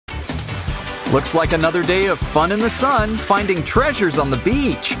Looks like another day of fun in the sun, finding treasures on the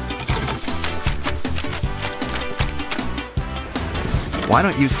beach. Why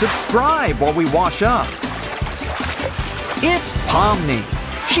don't you subscribe while we wash up? It's Pomni.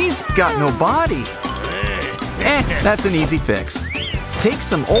 She's got no body. That's an easy fix. Take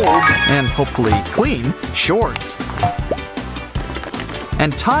some old, and hopefully clean, shorts.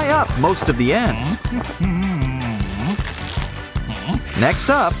 And tie up most of the ends. Next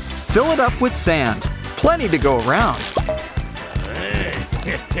up, fill it up with sand. Plenty to go around.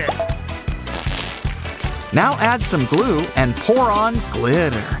 Now add some glue and pour on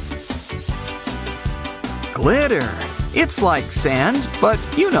glitter. Glitter. It's like sand, but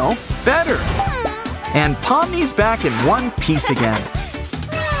you know, better. And Pomni's back in one piece again.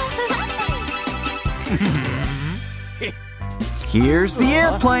 Here's the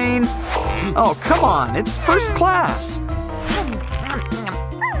airplane. Oh, come on, it's first class.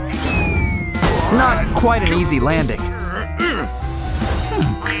 Not quite an easy landing.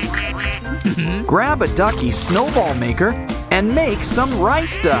 Grab a ducky snowball maker and make some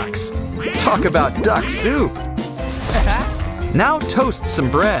rice ducks. Talk about duck soup. Now toast some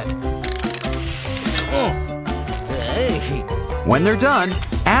bread. When they're done,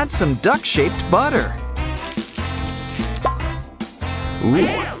 add some duck-shaped butter. Ooh,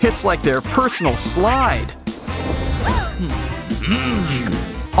 it's like their personal slide.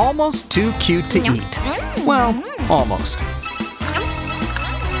 Almost too cute to eat. Well, almost.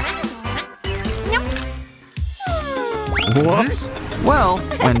 Whoops. Well,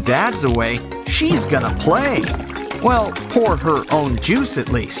 when Dad's away, she's gonna play. Well, pour her own juice at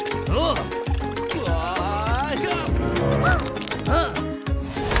least.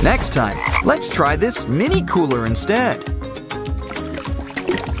 Next time, let's try this mini cooler instead.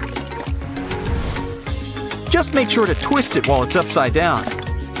 Just make sure to twist it while it's upside down.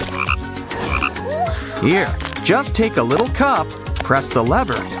 Here, just take a little cup, press the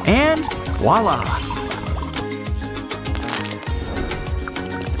lever, and voila!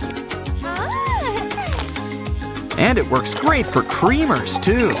 And it works great for creamers,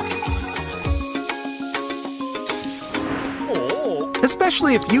 too.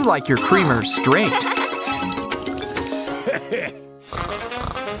 Especially if you like your creamers straight.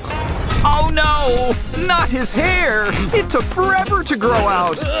 Oh no! Not his hair! It took forever to grow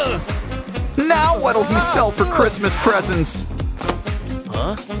out! Now what'll he sell for Christmas presents?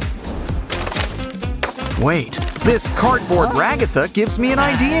 Wait, this cardboard Rahatha gives me an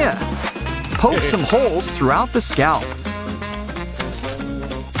idea. Poke some holes throughout the scalp.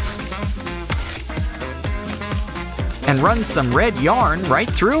 And run some red yarn right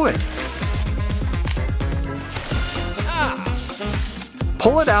through it.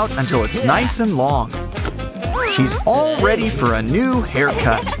 Pull it out until it's nice and long. She's all ready for a new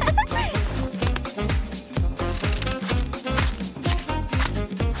haircut.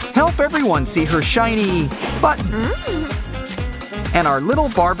 Help everyone see her shiny button. And our little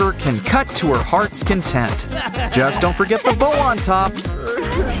barber can cut to her heart's content. Just don't forget the bow on top.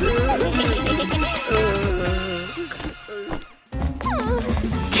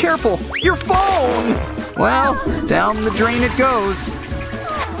 Careful, your phone! Well, down the drain it goes.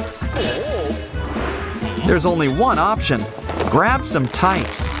 There's only one option. Grab some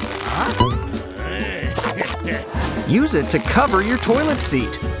tights. Use it to cover your toilet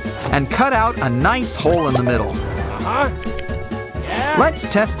seat. And cut out a nice hole in the middle. Let's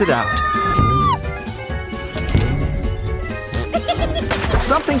test it out.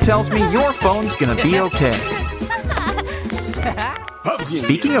 Something tells me your phone's gonna be okay.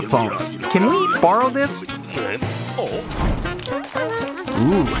 Speaking of phones, can we borrow this?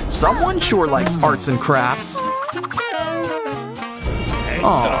 Ooh, someone sure likes arts and crafts.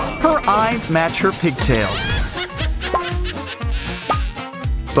 Oh, her eyes match her pigtails.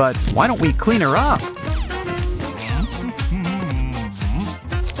 But why don't we clean her up?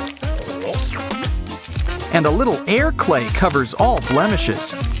 And a little air clay covers all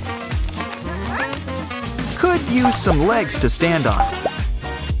blemishes. Could use some legs to stand on.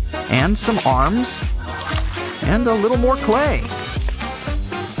 And some arms. And a little more clay.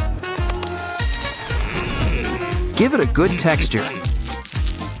 Give it a good texture.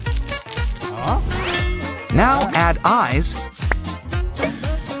 Now add eyes.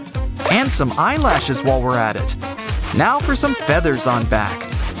 And some eyelashes while we're at it. Now for some feathers on back.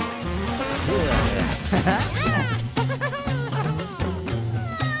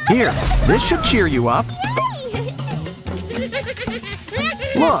 Here, this should cheer you up.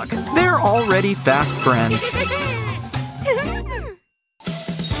 Look, they're already fast friends.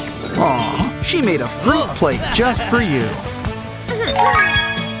 Aw, she made a fruit plate just for you.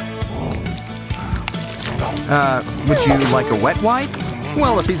 Would you like a wet wipe?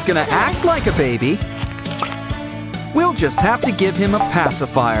 Well, if he's gonna act like a baby, we'll just have to give him a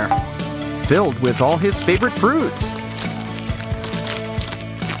pacifier, filled with all his favorite fruits.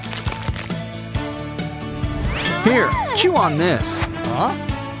 Here, chew on this.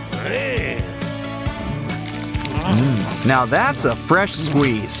 Now that's a fresh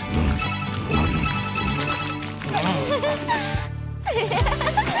squeeze.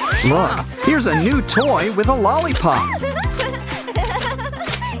 Look, here's a new toy with a lollipop.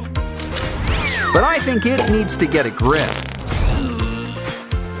 But I think it needs to get a grip.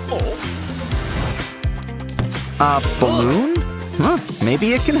 A balloon? Huh,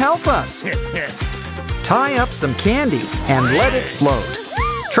 maybe it can help us. Tie up some candy and let it float.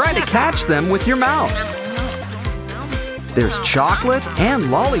 Try to catch them with your mouth. There's chocolate and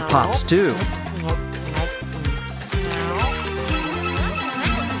lollipops too.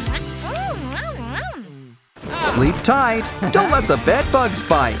 Sleep tight. Don't let the bed bugs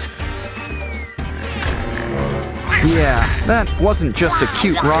bite. Yeah, that wasn't just a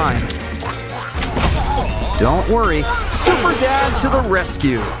cute rhyme. Don't worry, Super Dad to the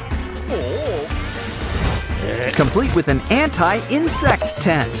rescue. Complete with an anti-insect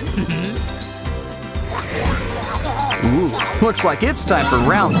tent. Ooh, looks like it's time for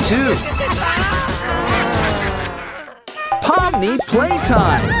round 2. Pomni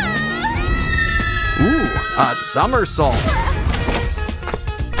playtime. Ooh, a somersault.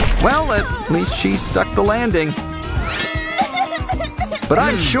 Well, at least she stuck the landing. But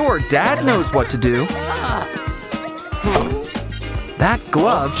I'm sure Dad knows what to do. That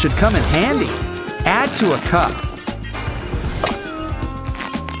glove should come in handy. Add to a cup.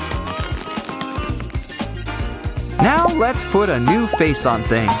 Now let's put a new face on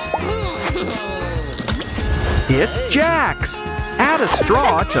things. It's Jax. Add a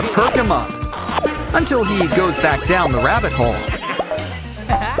straw to perk him up until he goes back down the rabbit hole.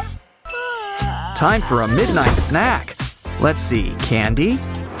 Time for a midnight snack. Let's see, candy,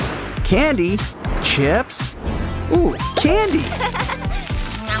 candy, chips. Ooh, candy.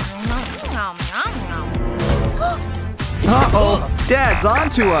 Uh-oh, Dad's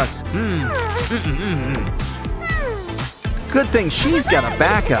onto us. Good thing she's got a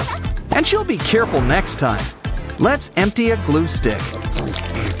backup, and she'll be careful next time. Let's empty a glue stick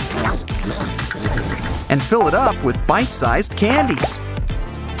and fill it up with bite-sized candies.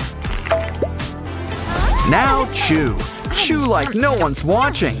 Now chew. Chew like no one's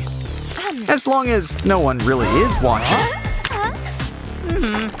watching. As long as no one really is watching.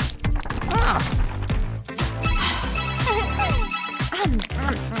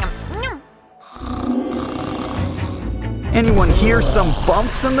 Anyone hear some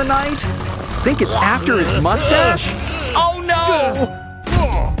bumps in the night? Think it's after his mustache? Oh no!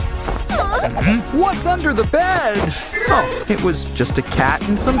 What's under the bed? Oh, it was just a cat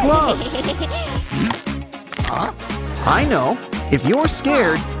and some gloves. I know. If you're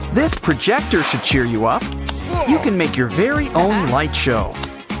scared, this projector should cheer you up. You can make your very own light show.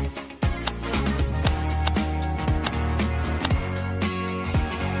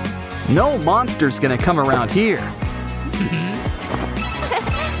 No monster's gonna come around here.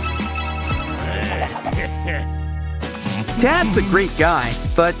 Dad's a great guy,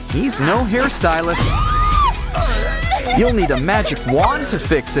 but he's no hairstylist. You'll need a magic wand to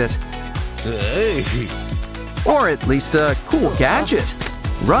fix it. Or at least a cool gadget.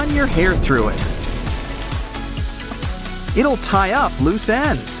 Run your hair through it. It'll tie up loose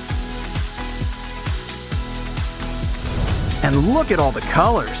ends. And look at all the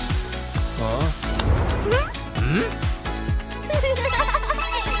colors.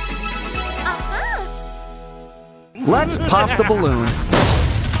 Let's pop the balloon.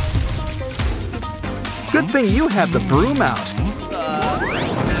 Good thing you had the broom out.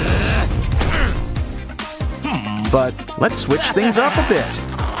 But let's switch things up a bit.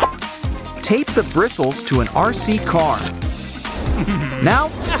 Tape the bristles to an RC car. Now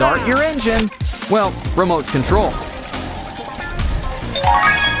start your engine. Well, remote control.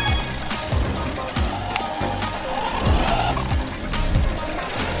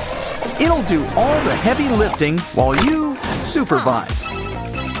 It'll do all the heavy lifting while you supervise.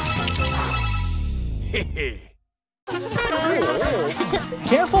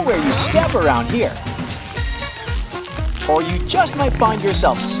 Careful where you step around here, or you just might find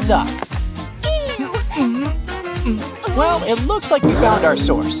yourself stuck. Well, it looks like we found our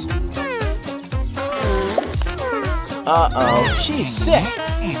source. Uh-oh, she's sick.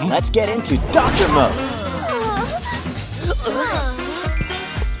 Let's get into doctor mode.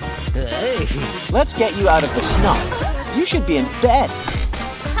 Let's get you out of the snot. You should be in bed.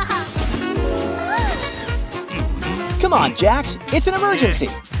 Come on, Jax, it's an emergency.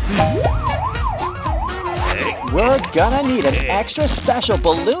 We're gonna need an extra special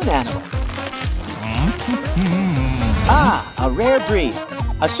balloon animal. Ah, a rare breed.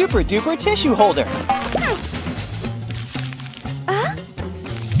 A super duper tissue holder.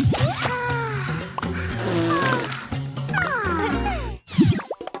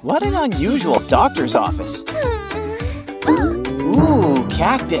 What an unusual doctor's office. Ooh,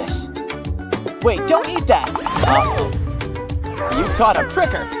 cactus. Wait, don't eat that. Uh-oh. You caught a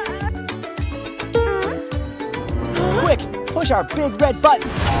pricker. Quick, push our big red button.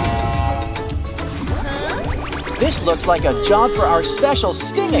 This looks like a job for our special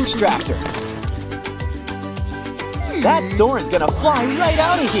sting extractor. That thorn's gonna fly right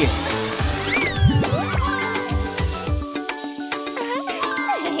out of here.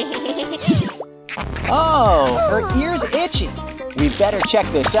 Oh, her ear's itchy. We better check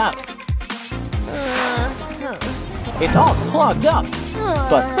this out. It's all clogged up.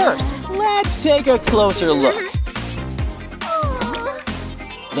 But first, let's take a closer look.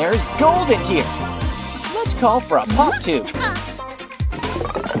 There's gold in here. Let's call for a pop tube.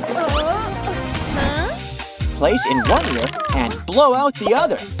 Place in one ear and blow out the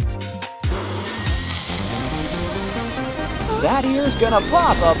other. That ear's gonna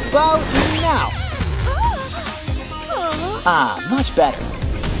pop about now. Ah, much better.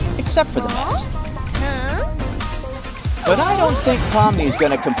 Except for the mess. But I don't think Pomni's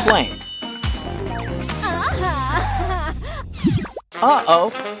gonna complain. Uh-oh,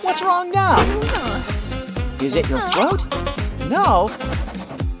 what's wrong now? Is it your throat? No.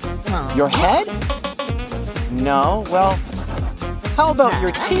 Your head? No, well, how about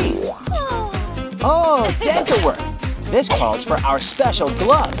your teeth? Oh, dental work. This calls for our special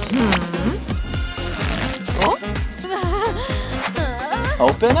gloves.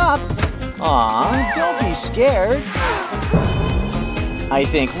 Open up. Aw, don't be scared. I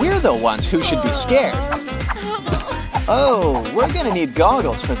think we're the ones who should be scared. Oh, we're gonna need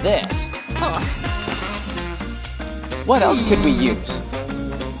goggles for this. What else could we use?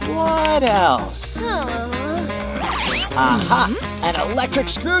 What else? Aha! An electric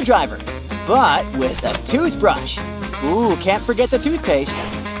screwdriver, but with a toothbrush. Ooh, can't forget the toothpaste.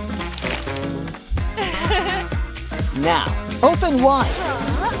 Now, open wide.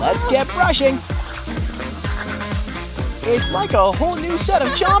 Let's get brushing. It's like a whole new set of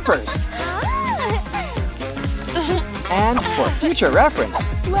chompers. And for future reference,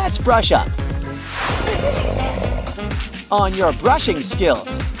 let's brush up. On your brushing skills.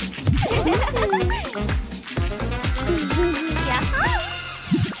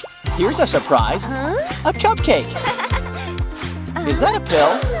 Here's a surprise. A cupcake. Is that a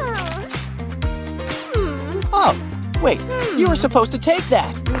pill? Oh, wait, you were supposed to take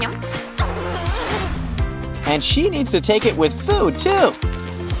that. And she needs to take it with food, too.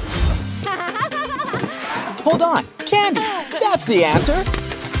 Hold on, candy, that's the answer.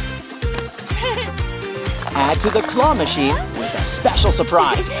 Add to the claw machine with a special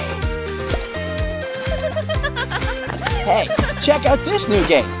surprise. Hey, check out this new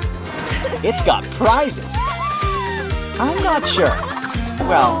game. It's got prizes. I'm not sure.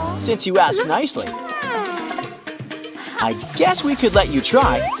 Well, since you asked nicely, I guess we could let you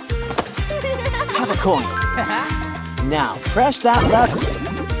try. Have a coin. Now, press that lever.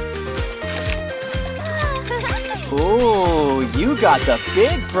 Ooh, you got the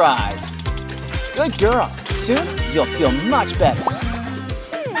big prize. Good girl. Soon, you'll feel much better.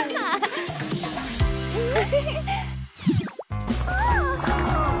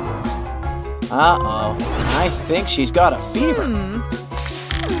 Uh-oh, I think she's got a fever.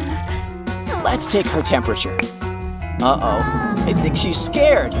 Let's take her temperature. Uh-oh, I think she's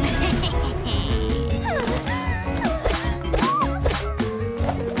scared.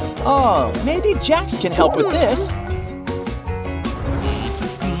 Oh, maybe Jax can help with this.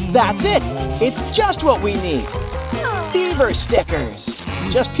 That's it! It's just what we need. Fever stickers.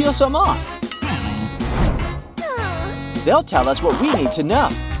 Just peel some off. They'll tell us what we need to know.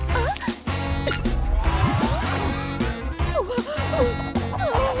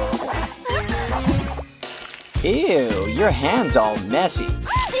 Ew, your hand's all messy.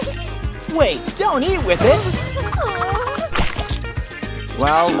 Wait, don't eat with it!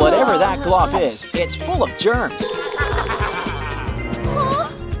 Well, whatever that glop is, it's full of germs.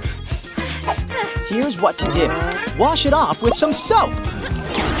 Here's what to do. Wash it off with some soap.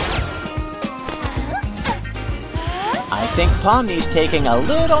 I think Pomni's taking a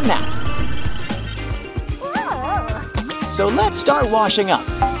little nap. So let's start washing up.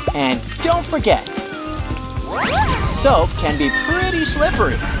 And don't forget, soap can be pretty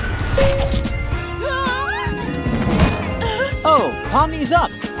slippery. Oh, Pomni's up.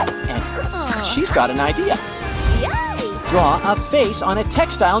 And she's got an idea. Draw a face on a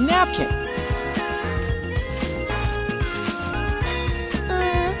textile napkin.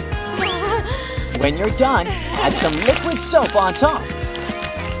 When you're done, add some liquid soap on top.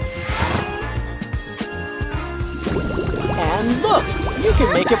 And look, you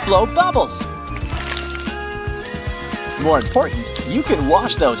can make it blow bubbles. More important, you can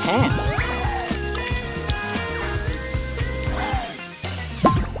wash those hands.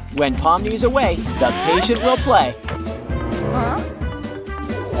 When Pomni's away, the patient will play.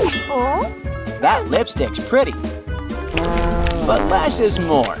 That lipstick's pretty, but less is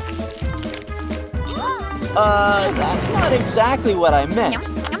more. That's not exactly what I meant.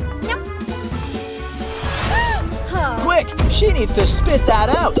 Quick, she needs to spit that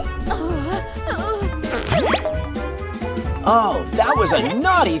out. Oh, that was a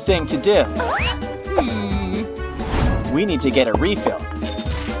naughty thing to do. We need to get a refill.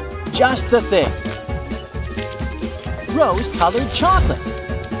 Just the thing. Rose-colored chocolate.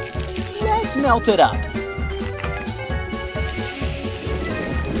 Let's melt it up.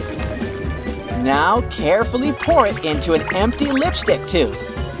 Now carefully pour it into an empty lipstick tube.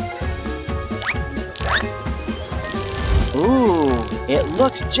 Ooh, it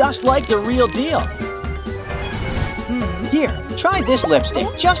looks just like the real deal. Here, try this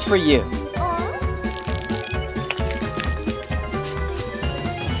lipstick just for you.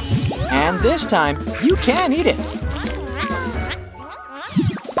 And this time, you can eat it.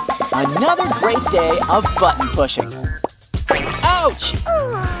 Another great day of button pushing. Ouch!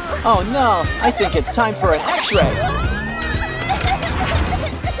 Oh no, I think it's time for an X-ray.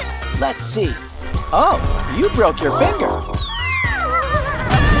 Let's see. Oh, you broke your finger.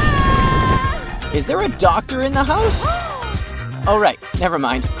 Is there a doctor in the house? Oh right, never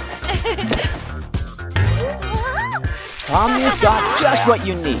mind. Pomni's got just what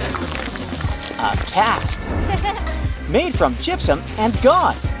you need. A cast. Made from gypsum and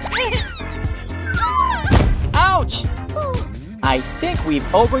gauze. Ouch! I think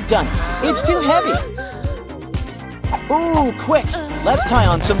we've overdone it. It's too heavy. Ooh, quick! Let's tie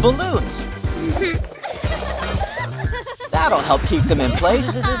on some balloons. That'll help keep them in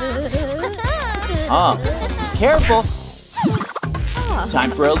place. Oh, careful.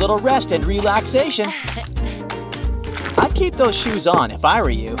 Time for a little rest and relaxation. I'd keep those shoes on if I were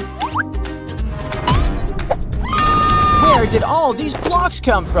you. Where did all these blocks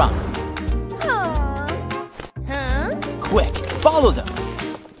come from? Quick, follow them.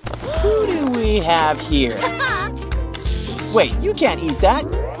 Who do we have here? Wait, you can't eat that.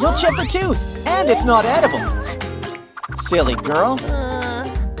 You'll chip the tooth, and it's not edible. Silly girl.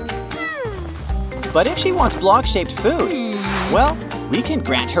 But if she wants block-shaped food, well, we can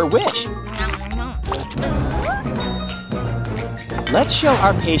grant her wish. Let's show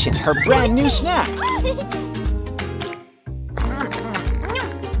our patient her brand new snack.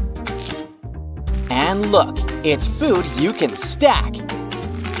 And look, it's food you can stack.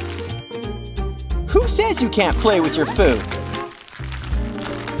 Who says you can't play with your food?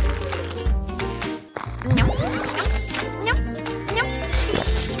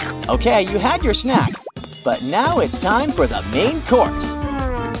 Okay, you had your snack, but now it's time for the main course.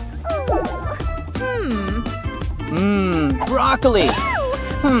 Broccoli.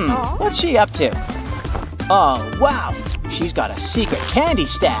 What's she up to? Oh, wow, she's got a secret candy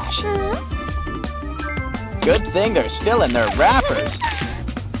stash. Good thing they're still in their wrappers.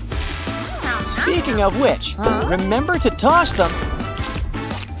 Speaking of which, remember to toss them.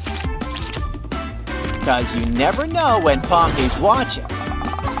 Because you never know when Pomni's watching.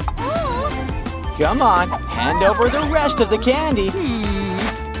 Come on, hand over the rest of the candy.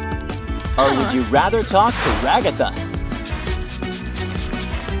 Or would you rather talk to Rahatha?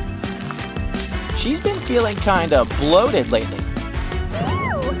 She's been feeling kinda bloated lately.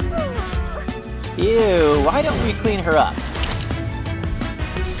 Ew, why don't we clean her up?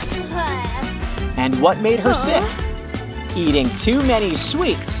 And what made her sick? Eating too many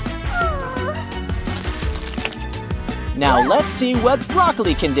sweets. Now let's see what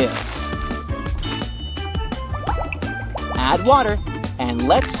broccoli can do. Add water, and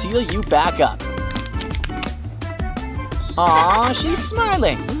let's seal you back up. Aw, she's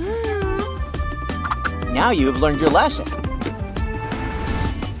smiling. Now you've learned your lesson.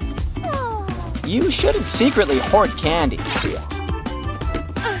 You shouldn't secretly hoard candy.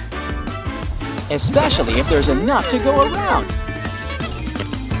 Especially if there's enough to go around.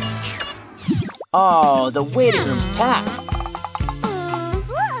 Oh, the waiting room's packed.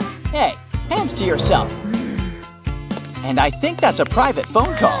 Hey, hands to yourself. And I think that's a private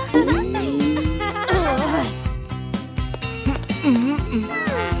phone call.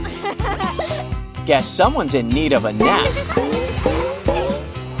 Guess someone's in need of a nap.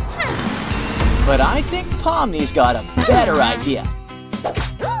 But I think Pomni's got a better idea.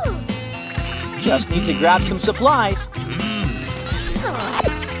 Just need to grab some supplies.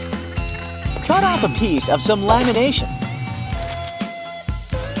 Cut off a piece of some lamination.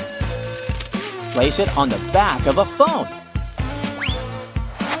 Place it on the back of a phone.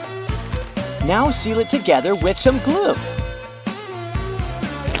 Now seal it together with some glue.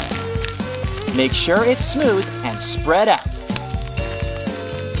 Make sure it's smooth and spread out.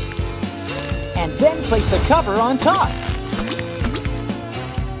 And then place the cover on top.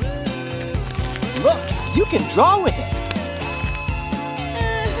 Look, you can draw with it.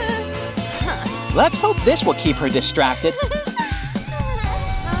 Let's hope this will keep her distracted.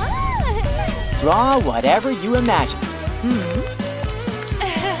 Draw whatever you imagine.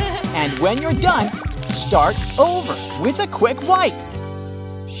 And when you're done, start over with a quick wipe.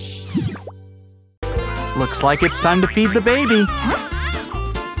 Looks like it's time to feed the baby.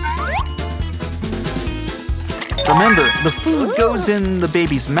 Remember, the food goes in the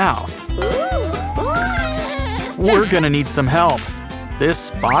baby's mouth. We're gonna need some help.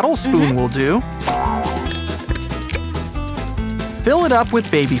 This bottle spoon will do. Fill it up with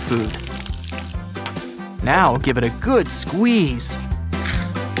baby food. Now give it a good squeeze.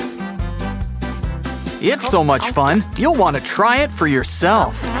 It's so much fun, you'll want to try it for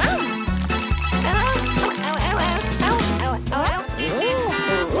yourself.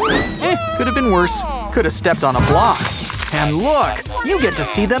 Could have been worse. Could have stepped on a block. And look, you get to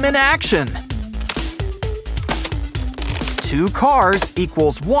see them in action. 2 cars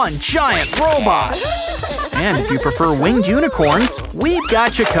equals 1 giant robot. And if you prefer winged unicorns, we've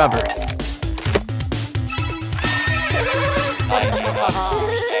got you covered.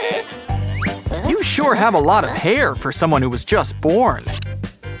 You sure have a lot of hair for someone who was just born.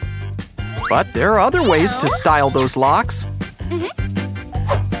 But there are other ways to style those locks.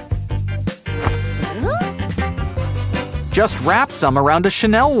 Just wrap some around a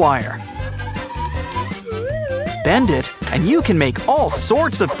Chanel wire. Bend it, and you can make all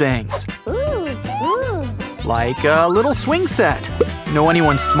sorts of things. Like a little swing set. Know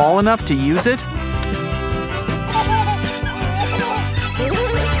anyone small enough to use it?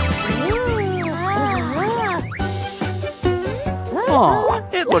 Aw,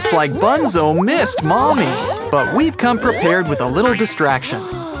 it looks like Bunzo missed Mommy. But we've come prepared with a little distraction.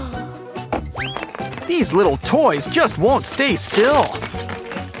 These little toys just won't stay still.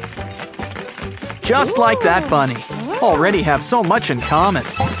 Just like that bunny. Already have so much in common.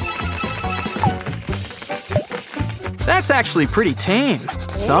 That's actually pretty tame.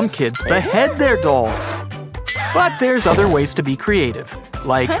 Some kids behead their dolls. But there's other ways to be creative,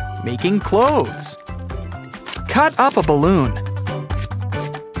 like making clothes. Cut up a balloon.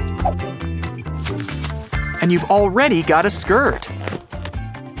 And you've already got a skirt.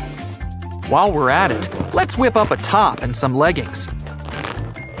 While we're at it, let's whip up a top and some leggings.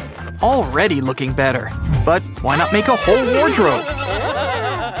 Already looking better, but why not make a whole wardrobe?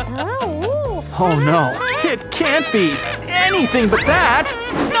 Oh no, it can't be anything but that!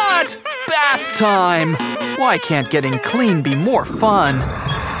 Not bath time! Why can't getting clean be more fun?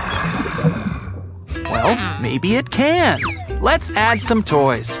 Well, maybe it can. Let's add some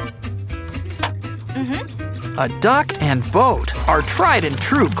toys. A duck and boat are tried and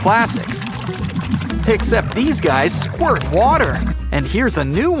true classics. Except these guys squirt water. And here's a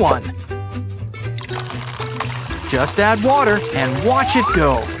new one. Just add water and watch it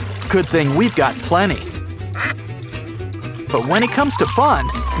go. Good thing we've got plenty. But when it comes to fun,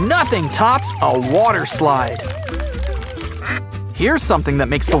 nothing tops a water slide. Here's something that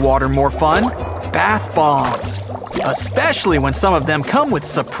makes the water more fun. Bath bombs. Especially when some of them come with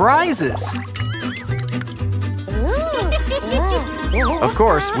surprises. Of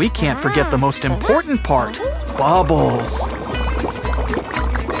course, we can't forget the most important part, bubbles.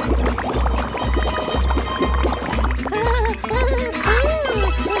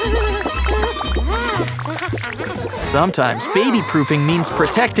 Sometimes baby-proofing means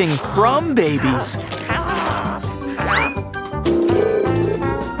protecting from babies.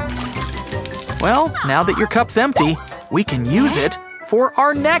 Well, now that your cup's empty, we can use it for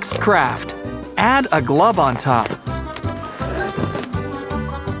our next craft. Add a glove on top.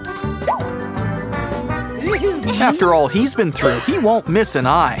 After all he's been through, he won't miss an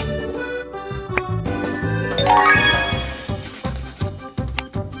eye.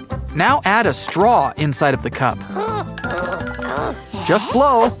 Now add a straw inside of the cup. Just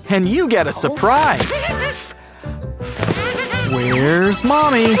blow, and you get a surprise. Where's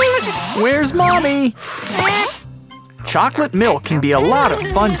Mommy? Where's Mommy? Chocolate milk can be a lot of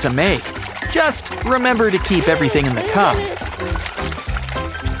fun to make. Just remember to keep everything in the cup.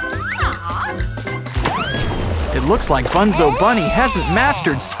 It looks like Bunzo Bunny hasn't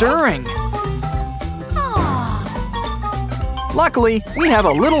mastered stirring. Luckily, we have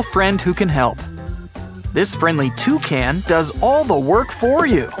a little friend who can help. This friendly toucan does all the work for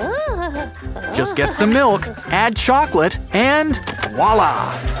you. Just get some milk, add chocolate, and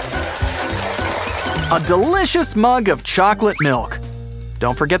voila! A delicious mug of chocolate milk.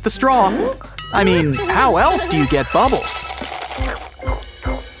 Don't forget the straw. I mean, how else do you get bubbles?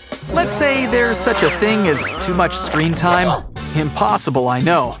 Let's say there's such a thing as too much screen time. Impossible, I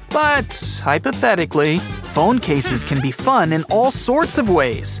know. But hypothetically, phone cases can be fun in all sorts of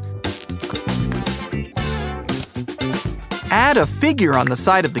ways. Add a figure on the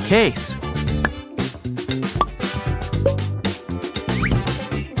side of the case.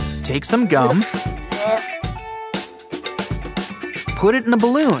 Take some gum. Put it in a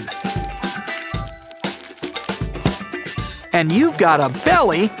balloon. And you've got a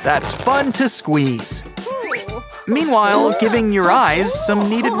belly that's fun to squeeze. Meanwhile, giving your eyes some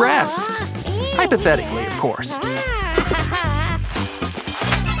needed rest. Hypothetically, of course.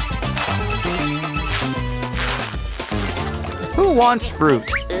 Who wants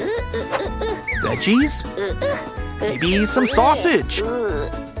fruit? Veggies? Maybe some sausage?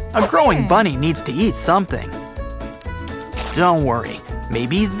 A growing bunny needs to eat something. Don't worry,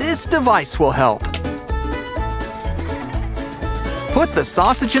 maybe this device will help. Put the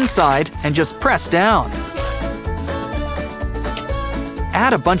sausage inside and just press down.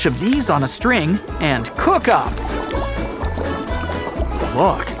 Add a bunch of these on a string and cook up.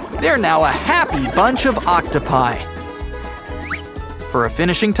 Look, they're now a happy bunch of octopi. For a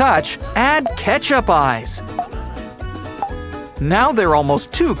finishing touch, add ketchup eyes. Now they're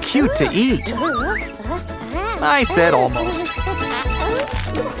almost too cute to eat. I said almost.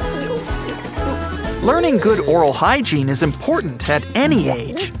 Learning good oral hygiene is important at any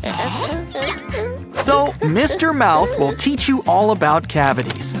age. So, Mr. Mouth will teach you all about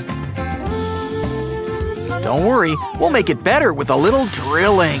cavities. Don't worry, we'll make it better with a little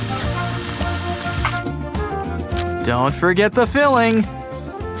drilling. Don't forget the filling.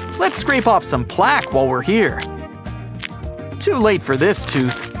 Let's scrape off some plaque while we're here. Too late for this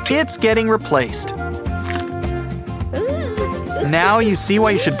tooth. It's getting replaced. Now you see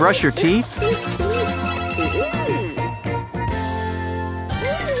why you should brush your teeth?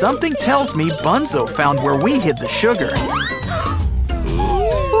 Something tells me Bunzo found where we hid the sugar.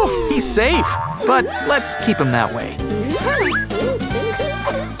 Ooh, he's safe, but let's keep him that way.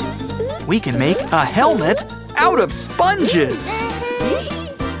 We can make a helmet out of sponges.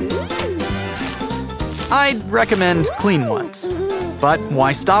 I'd recommend clean ones. But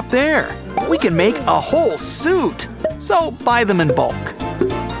why stop there? We can make a whole suit, so buy them in bulk.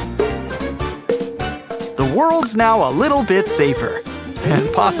 The world's now a little bit safer.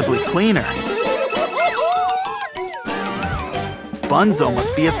 And possibly cleaner. Bunzo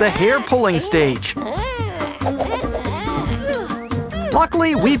must be at the hair-pulling stage.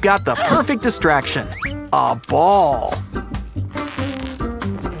 Luckily, we've got the perfect distraction. A ball.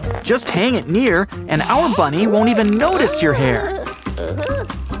 Just hang it near, and our bunny won't even notice your hair.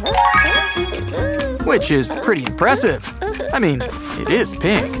 Which is pretty impressive. I mean, it is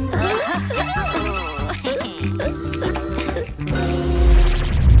pink.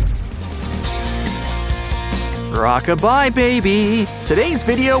 Rockabye, baby! Today's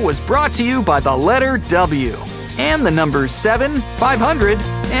video was brought to you by the letter W and the numbers 7, 500,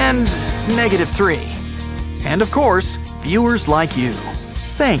 and -3. And of course, viewers like you.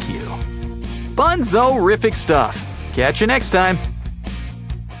 Thank you. Bunzo-rific stuff. Catch you next time.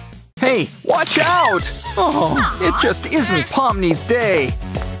 Hey, watch out! Oh, it just isn't Pomni's day.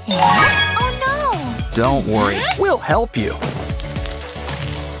 Oh no! Don't worry, we'll help you.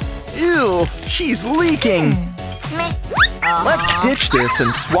 Ew, she's leaking. Let's ditch this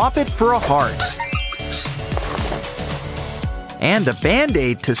and swap it for a heart. And a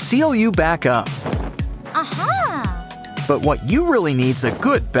Band-Aid to seal you back up. But what you really need's a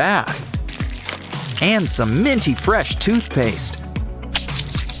good bath. And some minty fresh toothpaste.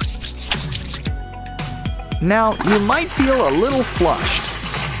 Now, you might feel a little flushed.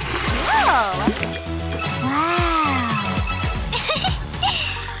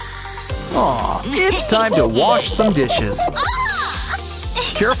 Aw, it's time to wash some dishes.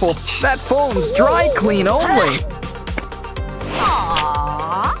 Careful, that phone's dry clean only.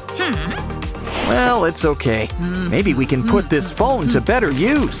 Well, it's okay. Maybe we can put this phone to better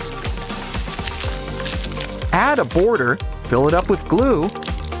use. Add a border, fill it up with glue.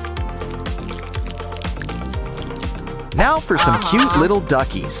 Now for some cute little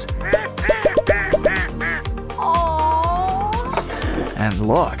duckies. And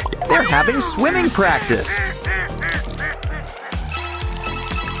look, they're having swimming practice.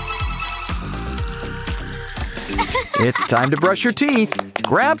 It's time to brush your teeth.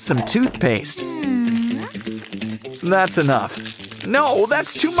 Grab some toothpaste. That's enough. No,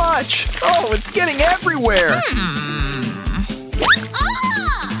 that's too much. Oh, it's getting everywhere.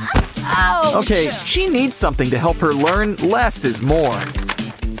 Okay, she needs something to help her learn less is more.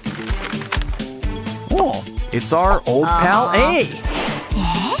 Oh, it's our old pal A.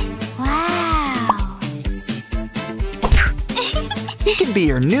 Wow. He can be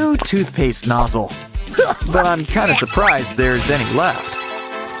your new toothpaste nozzle. But I'm kind of surprised there's any left.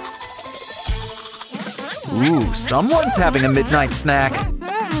 Ooh, someone's having a midnight snack.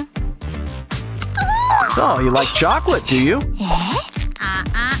 So, you like chocolate, do you?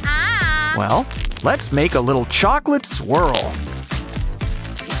 Well, let's make a little chocolate swirl.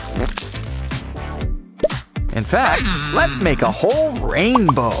 In fact, let's make a whole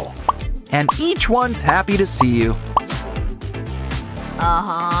rainbow. And each one's happy to see you.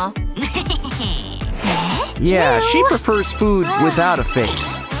 Yeah, she prefers food without a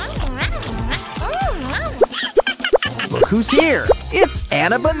face. Look who's here! It's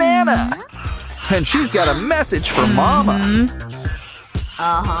Anna Banana! And she's got a message for Mama.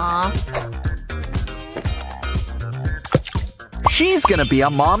 She's gonna be a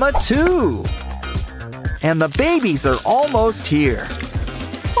mama too! And the babies are almost here.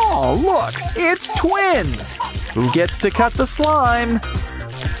 Oh, look! It's twins! Who gets to cut the slime?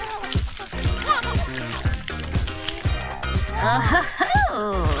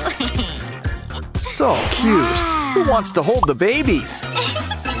 So cute! Who wants to hold the babies?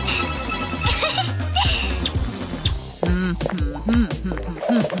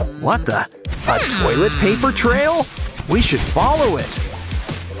 What the? A toilet paper trail? We should follow it.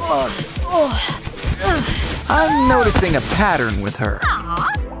 I'm noticing a pattern with her.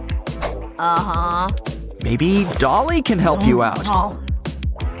 Maybe Dolly can help you out.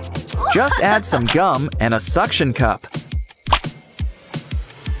 Just add some gum and a suction cup.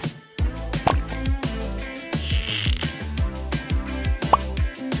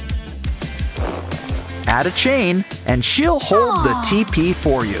 Add a chain, and she'll hold the TP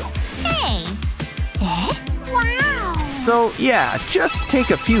for you. Hey. Wow. So yeah, just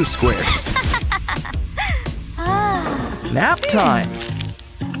take a few squares. Nap time.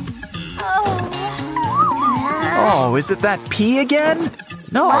 Oh, is it that P again?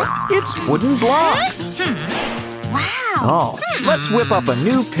 No, it's wooden blocks. Wow. Oh, let's whip up a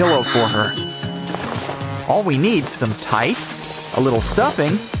new pillow for her. All we need's some tights, a little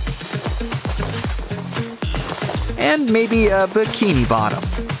stuffing, and maybe a bikini bottom.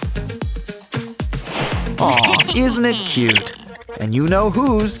 Aw, isn't it cute? And you know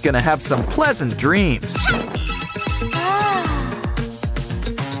who's gonna have some pleasant dreams.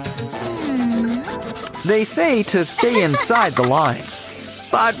 They say to stay inside the lines,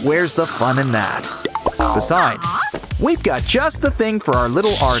 but where's the fun in that? Besides, we've got just the thing for our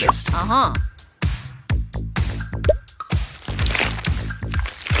little artist.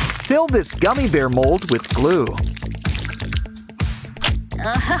 Fill this gummy bear mold with glue.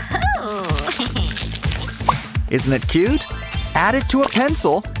 Isn't it cute? Add it to a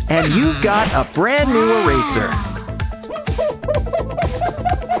pencil, and you've got a brand new eraser.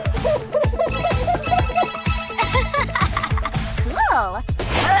 Cool.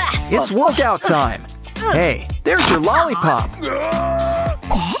 It's workout time. Hey, there's your lollipop.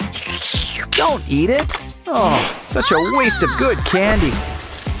 Don't eat it. Oh, such a waste of good candy.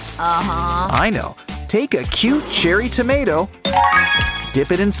 I know. Take a cute cherry tomato,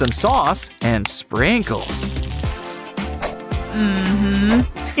 dip it in some sauce, and sprinkles.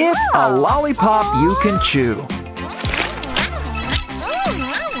 It's a lollipop you can chew.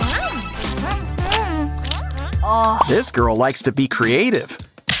 This girl likes to be creative.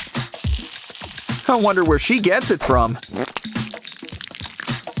 I wonder where she gets it from.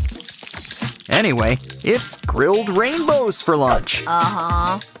 Anyway, it's grilled rainbows for lunch.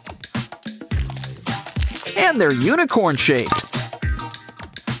 And they're unicorn-shaped.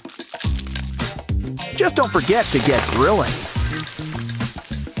 Just don't forget to get grilling.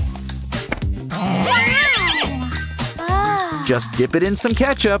 Just dip it in some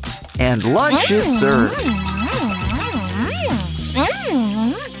ketchup, and lunch is served.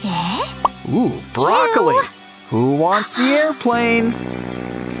 Ooh, broccoli! Who wants the airplane?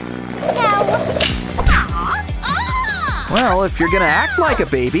 Well, if you're gonna act like a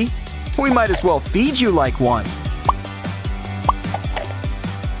baby, we might as well feed you like one.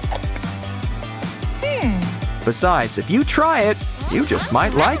 Besides, if you try it, you just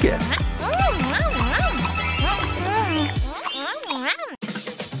might like it.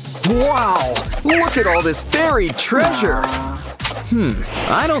 Wow! Look at all this buried treasure!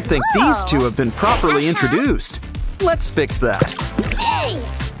 I don't think these two have been properly introduced. Let's fix that.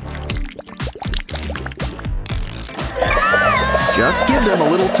 Just give them a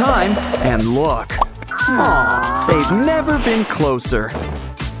little time, and look. Aw, they've never been closer.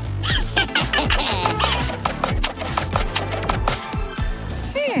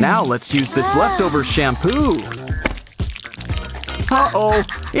 Now let's use this leftover shampoo. Uh-oh,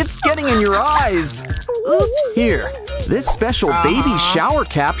 it's getting in your eyes. Oops. Here, this special baby shower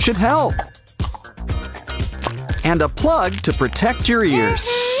cap should help. And a plug to protect your ears.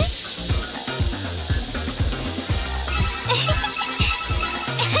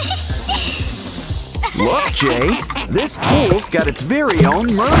 Look, Jay, this pool's got its very own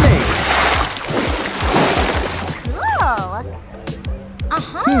mermaid.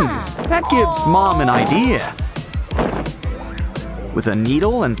 Cool. That gives Mom an idea. With a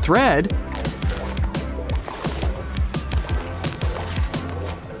needle and thread,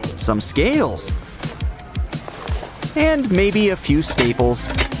 some scales, and maybe a few staples.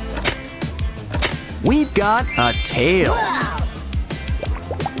 We've got a tail. Wow.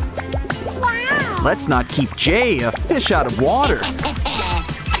 Let's not keep Jay a fish out of water.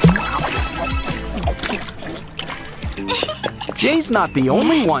 Jay's not the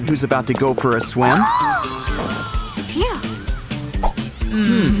only one who's about to go for a swim.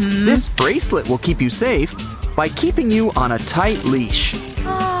 This bracelet will keep you safe by keeping you on a tight leash.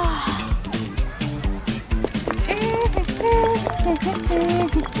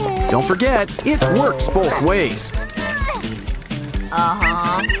 Don't forget, it works both ways.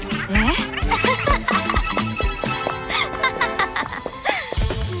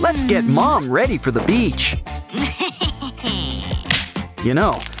 Let's get Mom ready for the beach. You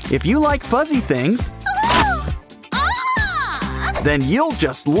know, if you like fuzzy things, then you'll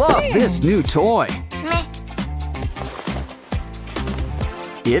just love this new toy.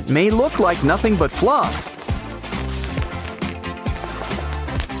 It may look like nothing but fluff,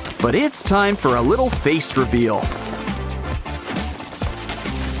 but it's time for a little face reveal.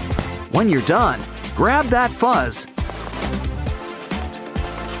 When you're done, grab that fuzz,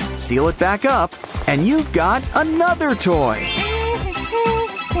 seal it back up, and you've got another toy.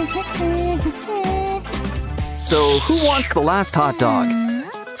 So, who wants the last hot dog?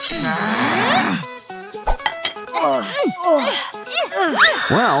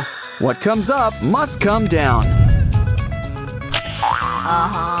 Well, what comes up must come down.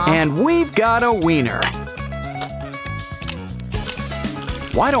 And we've got a wiener.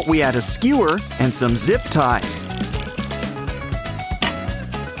 Why don't we add a skewer and some zip ties?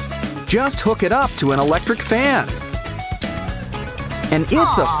 Just hook it up to an electric fan. And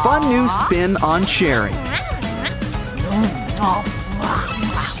it's a fun new spin on sharing.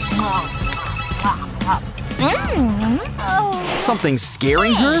 Something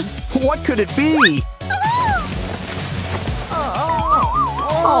scaring her? What could it be?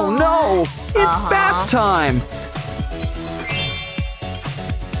 Oh no! It's bath time!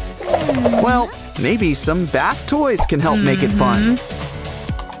 Well, maybe some bath toys can help make it fun.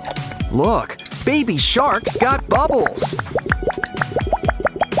 Look, baby shark's got bubbles.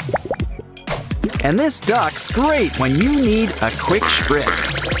 And this duck's great when you need a quick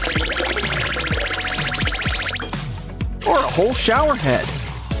spritz. Or a whole shower head.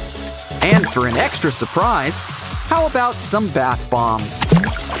 And for an extra surprise, how about some bath bombs?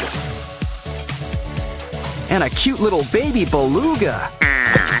 And a cute little baby beluga.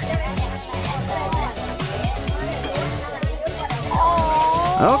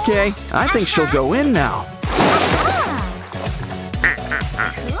 Okay, I think she'll go in now.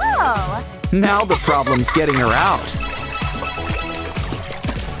 Cool. Now the problem's getting her out.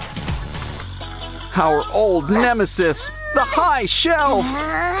 Our old nemesis, the high shelf.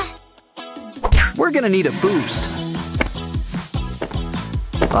 We're gonna need a boost.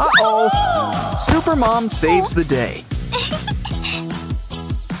 Uh-oh! Supermom saves the day.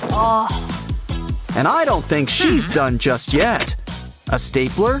 And I don't think she's done just yet. A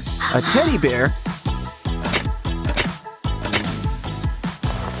stapler, a teddy bear,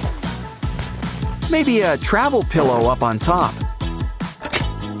 maybe a travel pillow up on top.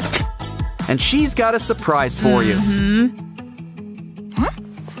 And she's got a surprise for you.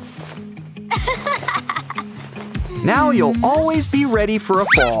 Now you'll always be ready for a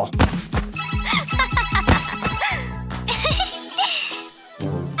fall.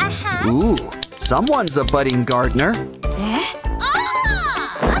 Ooh, someone's a budding gardener.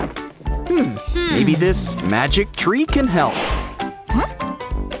 Maybe this magic tree can help.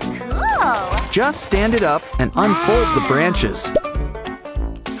 Cool. Just stand it up and unfold the branches.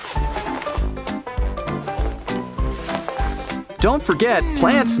 Don't forget,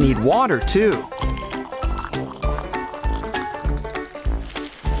 plants need water too.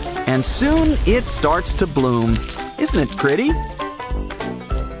 And soon it starts to bloom. Isn't it pretty?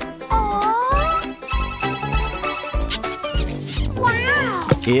 Wow.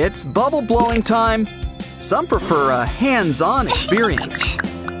 It's bubble blowing time. Some prefer a hands-on experience.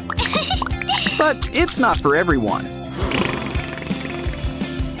 But it's not for everyone.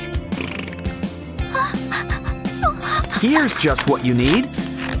 Here's just what you need.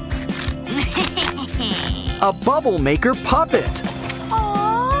 A bubble maker puppet.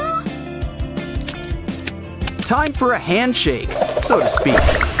 Time for a handshake, so to speak.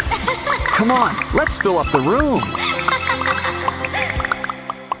 Come on, let's fill up the room.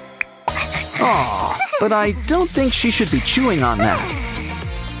 Aw, but I don't think she should be chewing on that.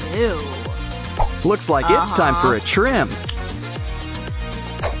 Ew. Looks like it's time for a trim.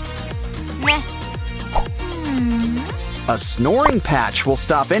 A snoring patch will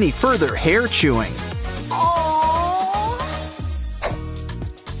stop any further hair chewing.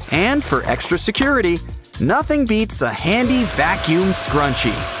 And for extra security, nothing beats a handy vacuum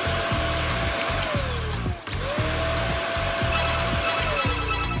scrunchie.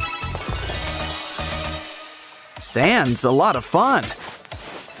 Sand's a lot of fun.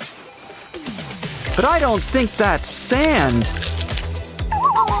 But I don't think that's sand.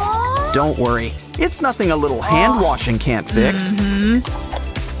 Don't worry, it's nothing a little hand washing can't fix.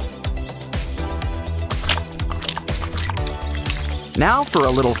 Now for a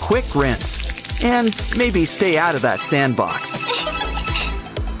little quick rinse. And maybe stay out of that sandbox.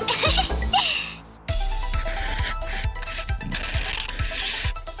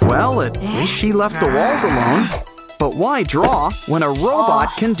 Well, at least she left the walls alone. But why draw when a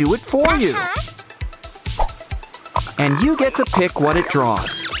robot can do it for you? And you get to pick what it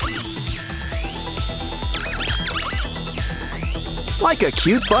draws. Like a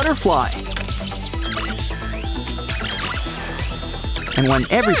cute butterfly. And when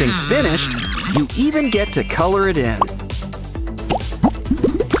everything's finished, you even get to color it in.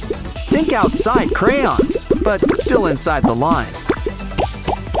 Think outside crayons, but still inside the lines.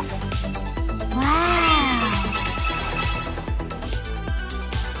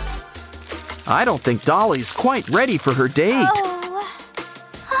 I don't think Dolly's quite ready for her date.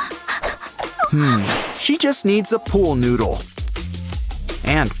 She just needs a pool noodle.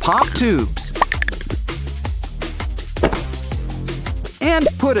 And pop tubes. And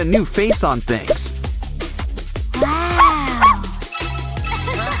put a new face on things.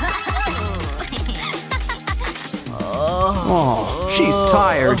 Oh, she's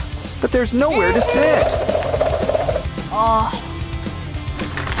tired, but there's nowhere to sit.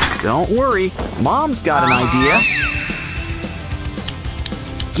 Don't worry, Mom's got an idea.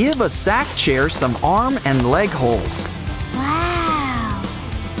 Give a sack chair some arm and leg holes.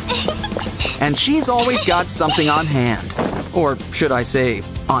 And she's always got something on hand. Or should I say,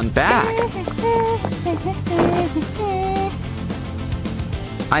 on back.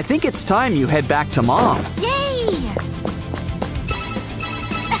 I think it's time you head back to Mom. Yay!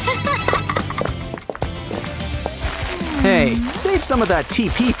 Hey, save some of that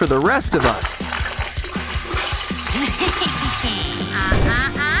TP for the rest of us.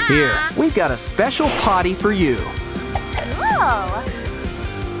 Here, we've got a special potty for you. Cool.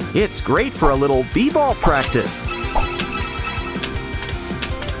 It's great for a little b-ball practice.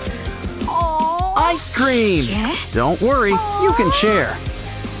 Ice cream! Don't worry, you can share.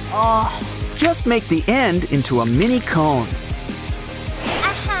 Just make the end into a mini cone.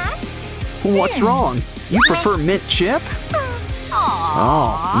 What's wrong? You prefer mint chip?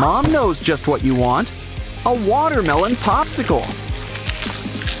 Oh, Mom knows just what you want. A watermelon popsicle.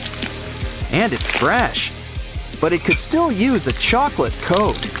 And it's fresh. But it could still use a chocolate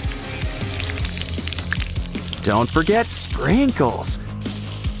coat. Don't forget sprinkles.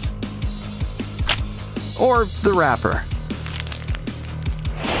 Or the wrapper.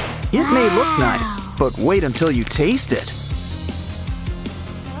 It may look nice, but wait until you taste it.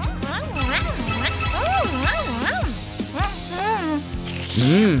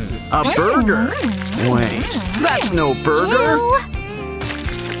 A burger. Wait, that's no burger.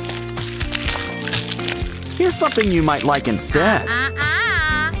 Here's something you might like instead.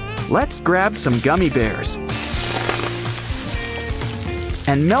 Let's grab some gummy bears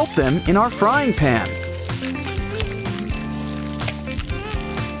and melt them in our frying pan.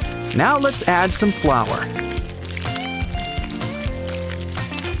 Now let's add some flour.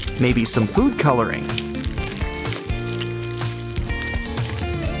 Maybe some food coloring.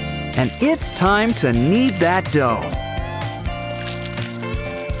 And it's time to knead that dough.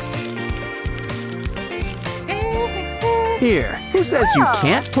 Here, who says you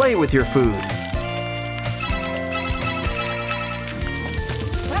can't play with your food?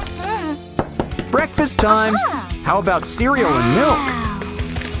 Breakfast time! How about cereal and milk?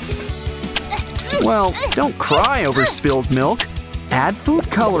 Well, don't cry over spilled milk. Add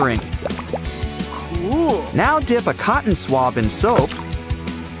food coloring. Cool. Now dip a cotton swab in soap.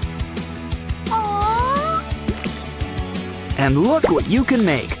 And look what you can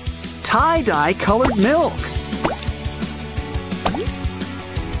make. Tie-dye colored milk.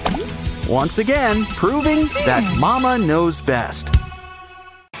 Once again, proving that Mama knows best.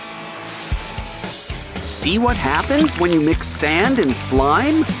 See what happens when you mix sand and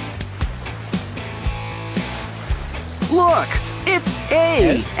slime? Look, it's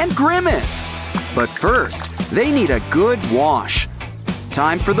A and Grimace. But first, they need a good wash.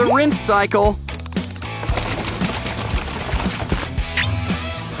 Time for the rinse cycle.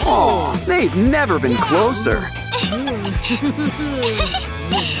 Oh, they've never been closer.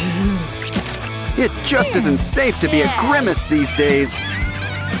 It just isn't safe to be a Grimace these days.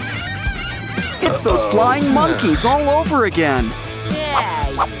 It's those flying monkeys all over again.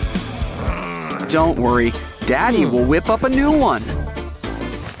 Don't worry, Daddy will whip up a new one.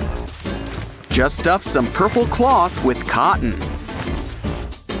 Just stuff some purple cloth with cotton.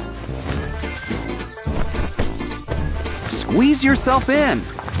 Squeeze yourself in.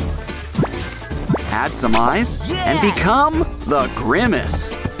 Add some eyes and become the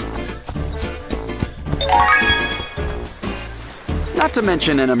Grimace. Not to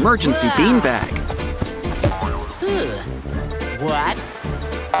mention an emergency beanbag. What?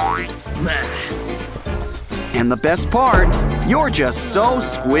 And the best part, you're just so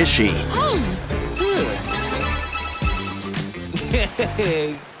squishy.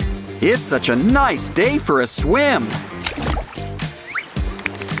 It's such a nice day for a swim.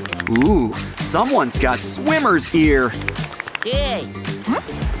 Ooh, someone's got swimmer's ear. Hey.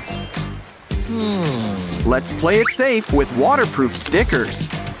 Let's play it safe with waterproof stickers.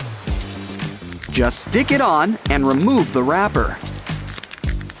 Just stick it on and remove the wrapper.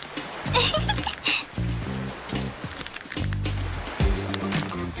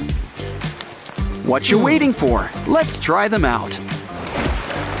 What you waiting for? Let's try them out.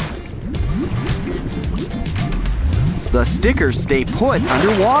 The stickers stay put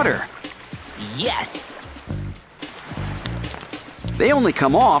underwater. Yes. They only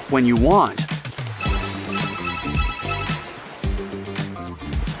come off when you want.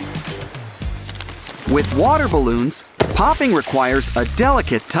 With water balloons, popping requires a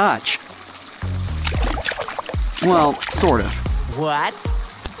delicate touch. Well, sort of. What?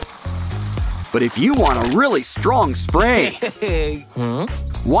 But if you want a really strong spray,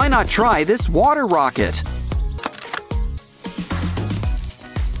 why not try this water rocket?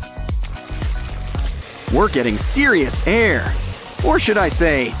 We're getting serious air. Or should I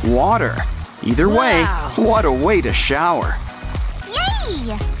say, water. Either way, what a way to shower.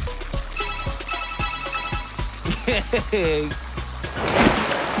 Yay!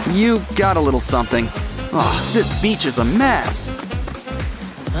 You got a little something. Oh, this beach is a mess.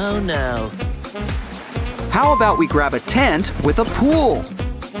 Oh no. How about we grab a tent with a pool?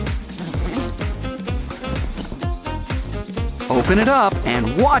 Open it up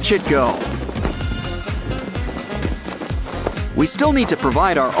and watch it go. We still need to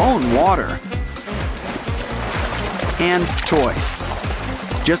provide our own water. And toys.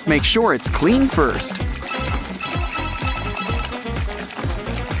 Just make sure it's clean first.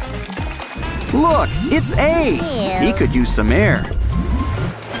 Look, it's A. He could use some air.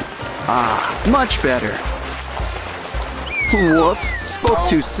 Ah, much better. Whoops, spoke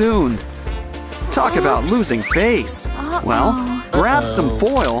too soon. Talk about losing face. Well, grab some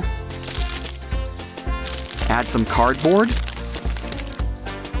foil. Add some cardboard.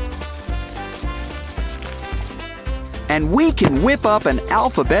 And we can whip up an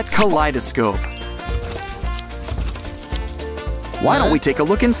alphabet kaleidoscope. Why don't we take a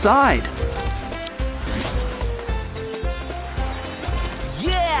look inside?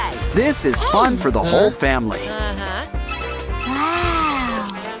 Yeah! This is fun for the whole family. Wow!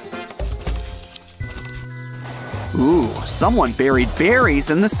 Ooh, someone buried berries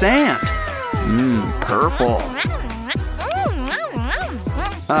in the sand. Purple.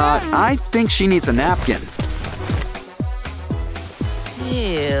 I think she needs a napkin.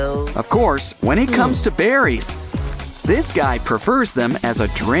 Ew. Of course, when it comes to berries, this guy prefers them as a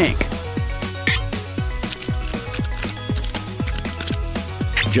drink.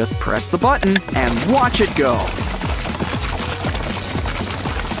 Just press the button and watch it go.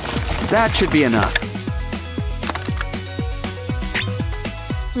 That should be enough.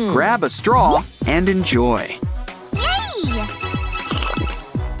 Grab a straw and enjoy. Yay!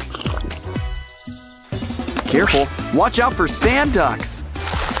 Careful, watch out for sand ducks.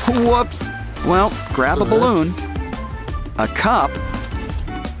 Whoops. Well, grab a balloon, a cup,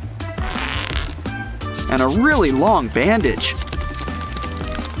 and a really long bandage.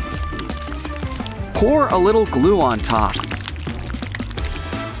 Pour a little glue on top.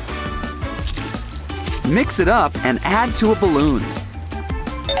 Mix it up and add to a balloon.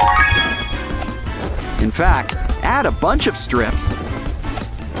 In fact, add a bunch of strips.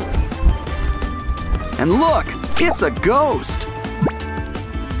 And look, it's a ghost!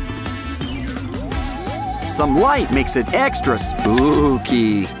 Some light makes it extra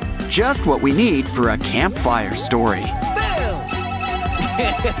spooky. Just what we need for a campfire story.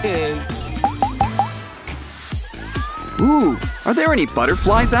 Ooh, are there any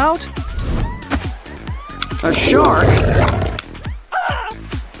butterflies out? A shark?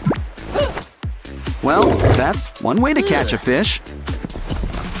 Well, that's one way to catch a fish.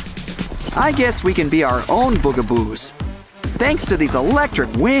 I guess we can be our own boogaboos, thanks to these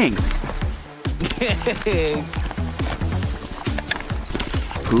electric wings.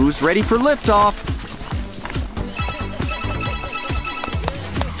 Who's ready for liftoff?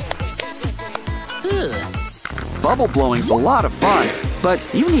 Bubble blowing's a lot of fun, but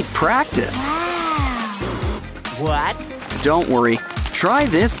you need practice. What? Don't worry, try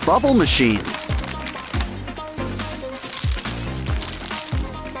this bubble machine.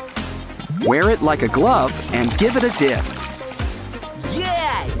 Wear it like a glove and give it a dip.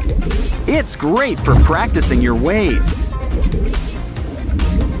 Yeah! It's great for practicing your wave.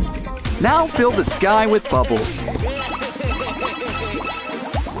 Now fill the sky with bubbles.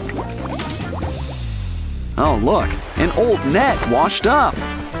 Oh look, an old net washed up.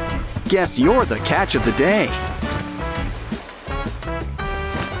 Guess you're the catch of the day.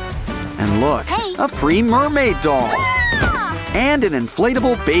 And look, Hey. a free mermaid doll. And an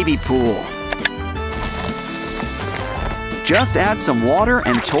inflatable baby pool. Just add some water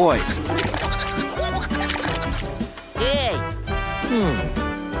and toys. Hey!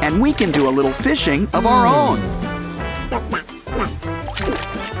 And we can do a little fishing of our own.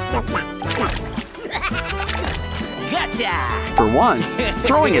 Gotcha! For once,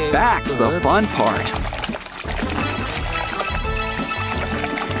 throwing it back's the fun part.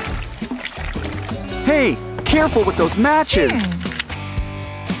 Hey, careful with those matches!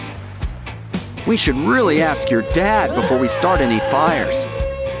 We should really ask your dad before we start any fires.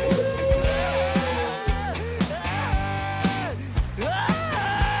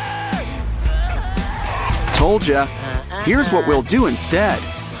 Told ya. Here's what we'll do instead.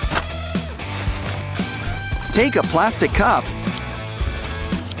 Take a plastic cup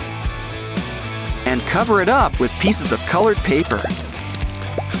and cover it up with pieces of colored paper.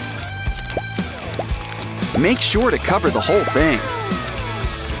 Make sure to cover the whole thing.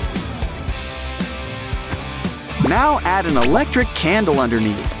 Now add an electric candle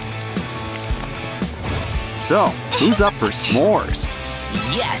underneath. So, who's up for s'mores?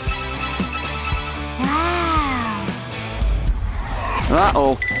 Yes! Wow.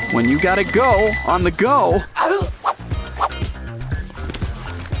 Uh-oh, when you gotta go on the go.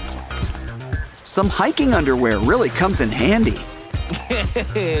 Some hiking underwear really comes in handy.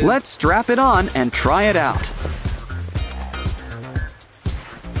 Let's strap it on and try it out.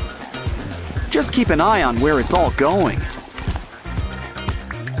 Just keep an eye on where it's all going.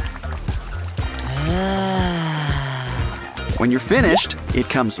 When you're finished, it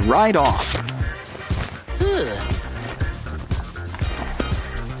comes right off.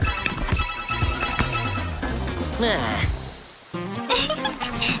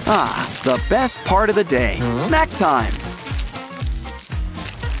 Ah, the best part of the day. Snack time.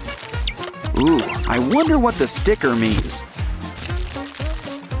 Ooh, I wonder what the sticker means.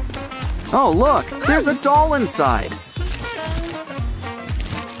 Oh, look, there's a doll inside.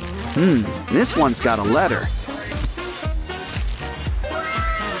 This one's got a letter.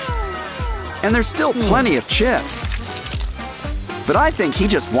 And there's still plenty of chips. But I think he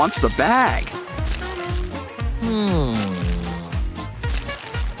just wants the bag.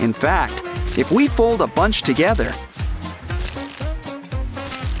 In fact, if we fold a bunch together,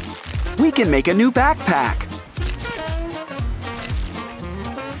 we can make a new backpack.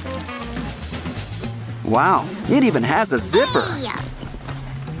 Wow, it even has a zipper.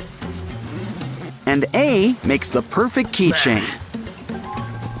 And A makes the perfect keychain.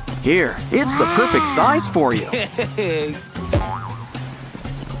 Here, it's the perfect size for you.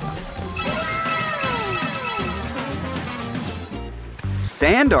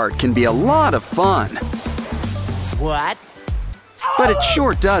 Sand art can be a lot of fun, What? but it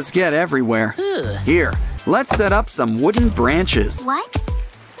sure does get everywhere. Here, let's set up some wooden branches. What?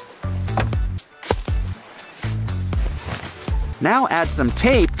 Now add some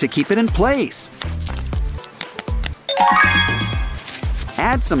tape to keep it in place.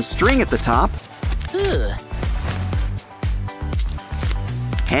 Add some string at the top. Ugh.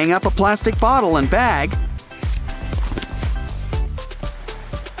 Hang up a plastic bottle and bag.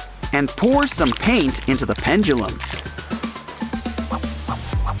 And pour some paint into the pendulum.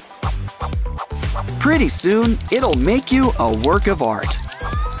 Pretty soon, it'll make you a work of art.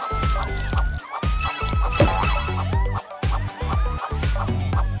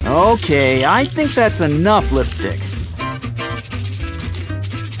 Okay, I think that's enough lipstick.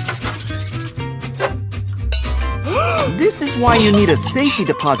 This is why you need a safety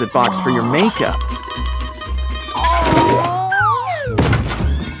deposit box for your makeup.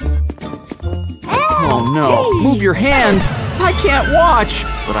 Oh no, move your hand! I can't watch,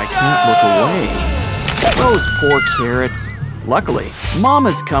 but I can't look away. Those poor carrots. Luckily, Mom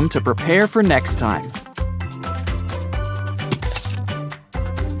has come to prepare for next time.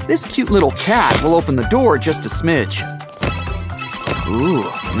 This cute little cat will open the door just a smidge. Ooh,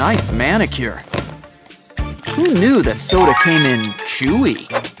 nice manicure. Who knew that soda came in chewy?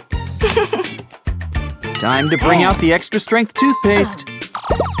 Time to bring out the extra strength toothpaste.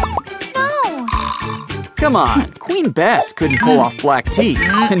 No. Come on, Queen Bess couldn't pull off black teeth,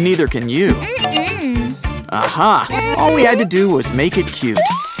 and neither can you. Aha! All we had to do was make it cute.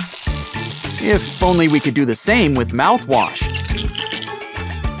 If only we could do the same with mouthwash.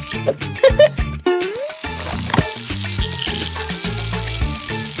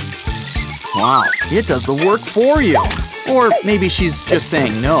 Wow, it does the work for you. Or maybe she's just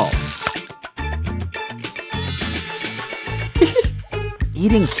saying no.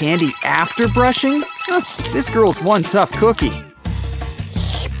 Eating candy after brushing? Huh, this girl's one tough cookie.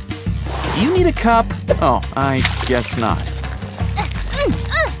 Do you need a cup? Oh, I guess not.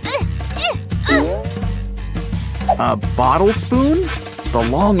 A bottle spoon? The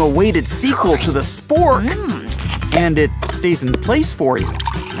long-awaited sequel to the spork. And it stays in place for you.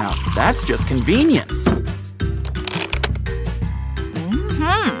 Now, that's just convenience.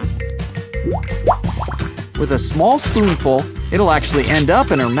 With a small spoonful, it'll actually end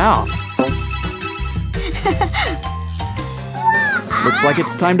up in her mouth. Looks like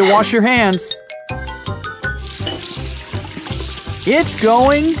it's time to wash your hands. It's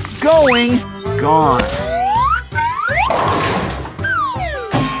going, gone.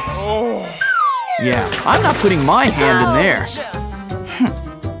 Yeah, I'm not putting my hand in there.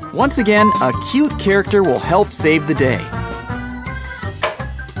 Once again, a cute character will help save the day.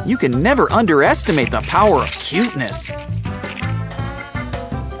 You can never underestimate the power of cuteness.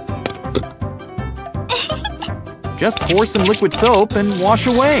 Just pour some liquid soap and wash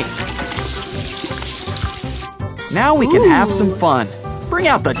away. Now we can have some fun. Bring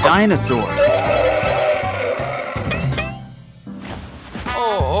out the dinosaurs.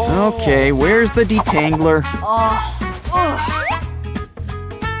 Okay, where's the detangler?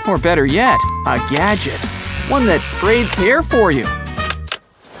 Or better yet, a gadget. One that braids hair for you.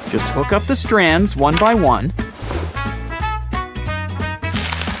 Just hook up the strands one by one.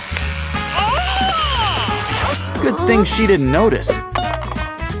 Good thing she didn't notice.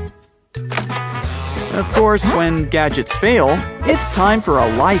 Of course, when gadgets fail, it's time for a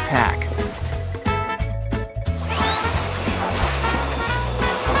life hack.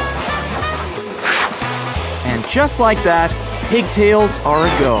 And just like that, pigtails are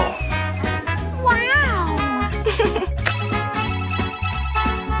a go. Wow.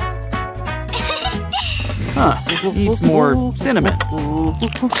 Huh, needs more cinnamon.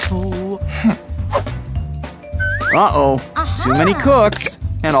 Uh-oh, too many cooks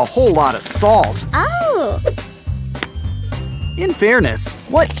and a whole lot of salt. Oh. In fairness,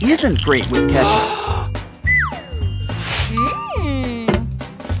 what isn't great with ketchup?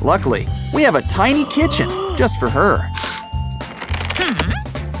 Luckily, we have a tiny kitchen just for her.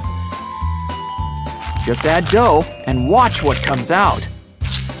 Just add dough and watch what comes out.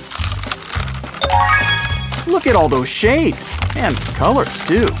 Look at all those shapes and colors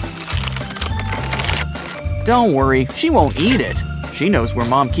too. Don't worry, she won't eat it. She knows where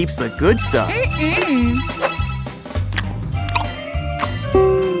Mom keeps the good stuff.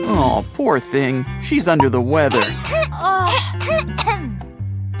 Oh, poor thing. She's under the weather.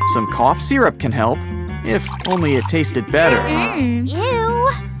 Some cough syrup can help, if only it tasted better. Ew.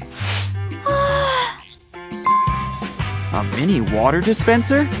 A mini water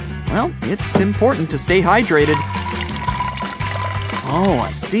dispenser? Well, it's important to stay hydrated. Oh,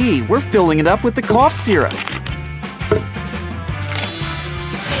 I see. We're filling it up with the cough syrup.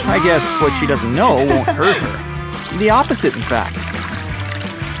 I guess what she doesn't know won't hurt her. The opposite, in fact.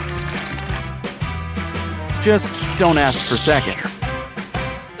 Just don't ask for seconds.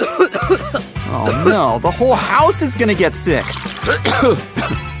 Oh no, the whole house is gonna get sick.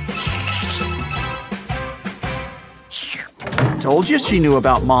 Told you she knew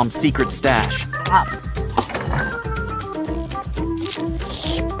about Mom's secret stash.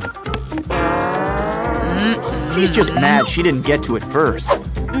 She's just mad she didn't get to it first.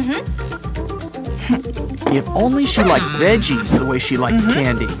 If only she liked veggies the way she liked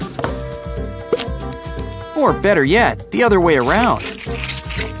candy. Or better yet, the other way around.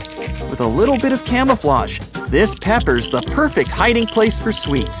 With a little bit of camouflage, this pepper's the perfect hiding place for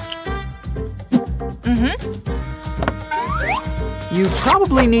sweets. You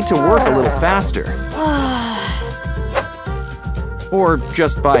probably need to work a little faster. Or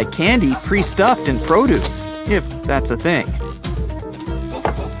just buy candy pre-stuffed in produce, if that's a thing.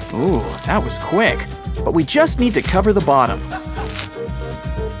 Ooh, that was quick. But we just need to cover the bottom.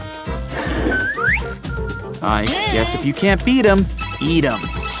 I guess if you can't beat 'em, eat 'em.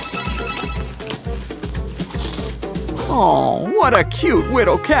 Oh, what a cute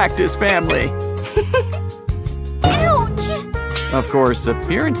widow cactus family. Ouch! Of course,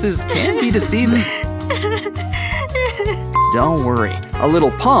 appearances can be deceiving. Don't worry, a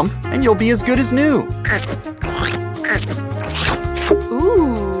little pump and you'll be as good as new.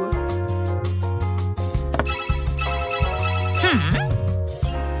 Ooh.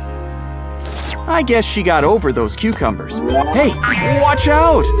 I guess she got over those cucumbers. Hey, watch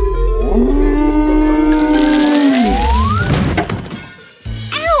out!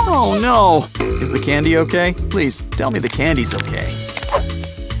 Oh no! Is the candy okay? Please, tell me the candy's okay.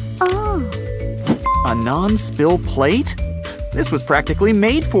 Oh. A non-spill plate? This was practically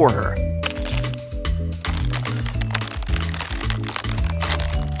made for her.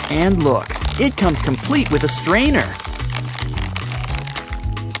 And look, it comes complete with a strainer.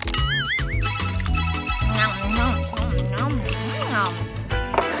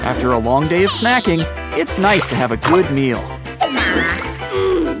 After a long day of snacking, it's nice to have a good meal.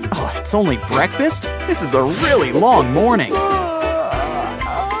 Oh, it's only breakfast? This is a really long morning.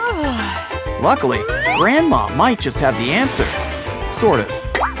 Luckily, Grandma might just have the answer. Sort of.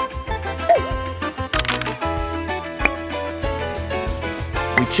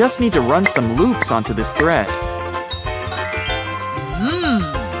 We just need to run some loops onto this thread.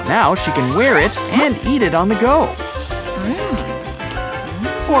 Now she can wear it and eat it on the go.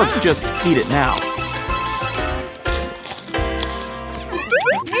 Or just eat it now.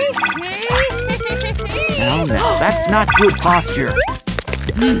 Now, that's not good posture.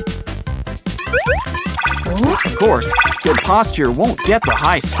 Of course, good posture won't get the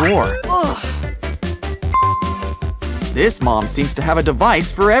high score. This mom seems to have a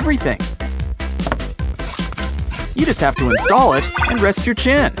device for everything. You just have to install it and rest your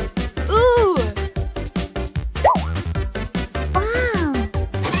chin. Ooh. Wow.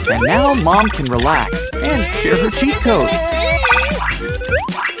 And now Mom can relax and share her cheat codes.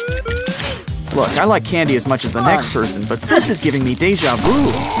 Look, I like candy as much as the next person, but this is giving me deja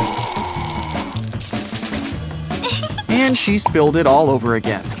vu. And she spilled it all over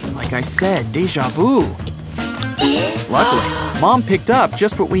again. Like I said, deja vu. Luckily, Mom picked up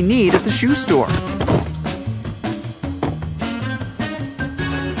just what we need at the shoe store.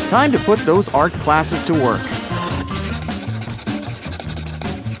 Time to put those art classes to work.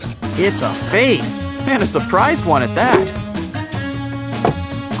 It's a face, and a surprised one at that.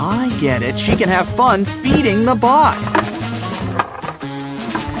 I get it, she can have fun feeding the box.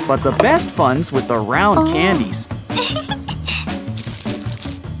 But the best fun's with the round candies.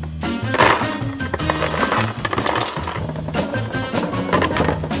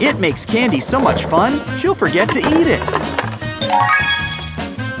 It makes candy so much fun, she'll forget to eat it.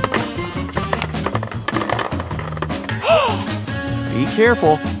 Be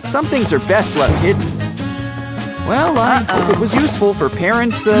careful, some things are best left hidden. Well, I hope it was useful for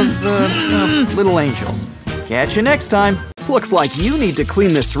parents of little angels. Catch you next time. Looks like you need to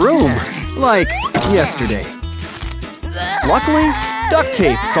clean this room, like yesterday. Luckily, duct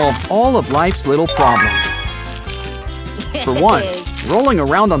tape solves all of life's little problems. For once, rolling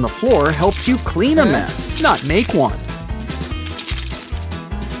around on the floor helps you clean a mess, not make one.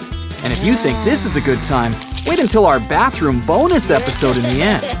 And if you think this is a good time, wait until our bathroom bonus episode in the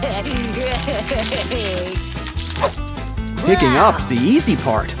end. Picking up's the easy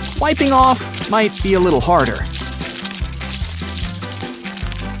part. Wiping off might be a little harder.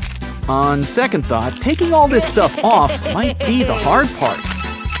 On second thought, taking all this stuff off might be the hard part.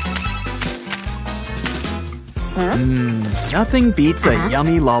 Nothing beats a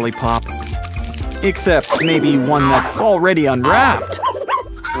yummy lollipop. Except maybe one that's already unwrapped.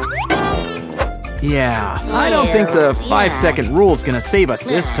 Yeah, I don't think the 5-second rule's gonna save us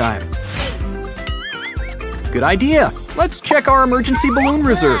this time. Good idea. Let's check our emergency balloon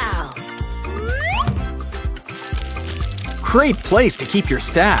reserves. Great place to keep your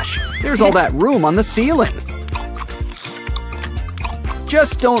stash. There's all that room on the ceiling.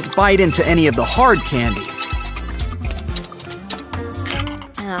 Just don't bite into any of the hard candy.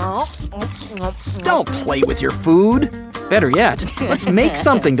 Don't play with your food. Better yet, let's make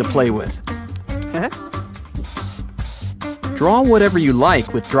something to play with. Draw whatever you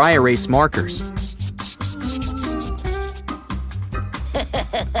like with dry erase markers.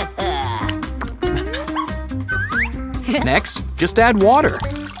 Next, just add water.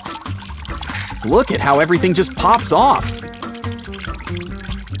 Look at how everything just pops off.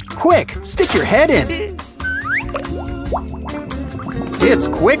 Quick, stick your head in. It's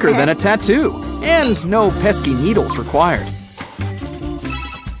quicker than a tattoo, and no pesky needles required.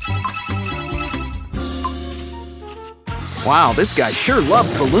 Wow, this guy sure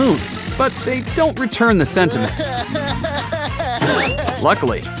loves balloons, but they don't return the sentiment.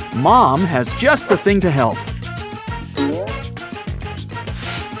 Luckily, Mom has just the thing to help.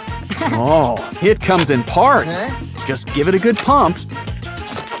 Oh, it comes in parts. Just give it a good pump.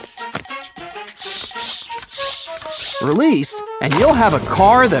 Release, and you'll have a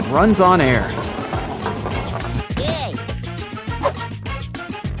car that runs on air.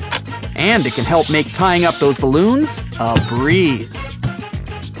 And it can help make tying up those balloons a breeze.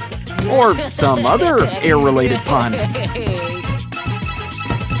 Or some other air-related fun.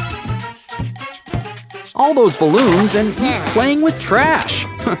 All those balloons, and he's playing with trash.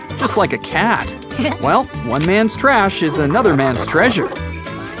 Just like a cat. Well, one man's trash is another man's treasure.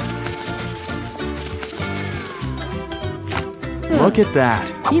 Look at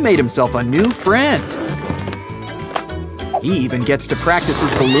that. He made himself a new friend. He even gets to practice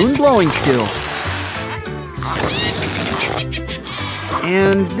his balloon blowing skills.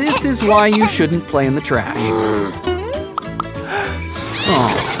 And this is why you shouldn't play in the trash. Oh,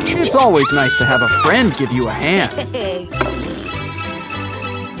 it's always nice to have a friend give you a hand.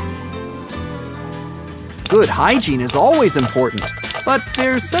 Good hygiene is always important, but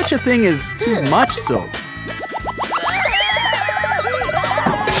there's such a thing as too much soap.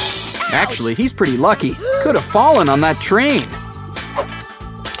 Actually, he's pretty lucky. Could have fallen on that train.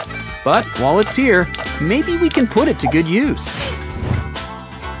 But while it's here, maybe we can put it to good use.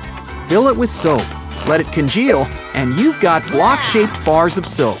 Fill it with soap, let it congeal, and you've got block-shaped bars of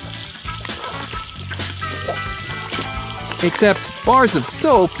soap. Except bars of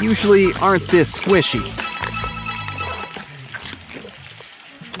soap usually aren't this squishy.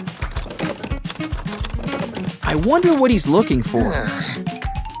 I wonder what he's looking for.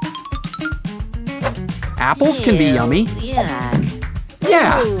 Apples can be yummy.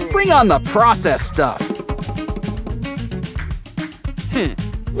 Yeah, bring on the processed stuff.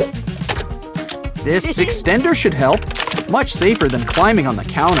 This extender should help. Much safer than climbing on the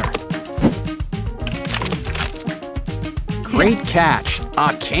counter. Great catch,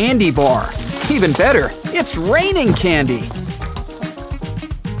 a candy bar. Even better, it's raining candy.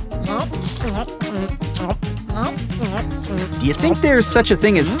 Do you think there's such a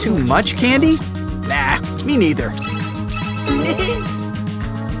thing as too much candy? Nah, me neither.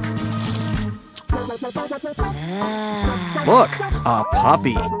 Look, a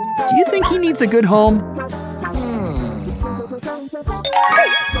puppy. Do you think he needs a good home?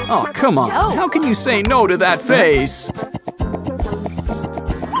 Oh, come on. How can you say no to that face?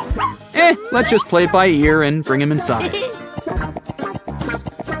 Let's just play it by ear and bring him inside.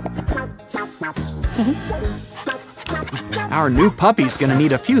 Our new puppy's gonna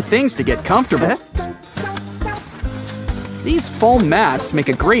need a few things to get comfortable. These foam mats make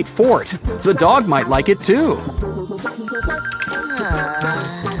a great fort. The dog might like it too.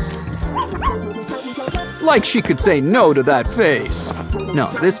 Like she could say no to that face. No,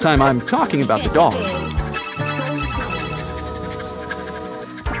 this time I'm talking about the dog.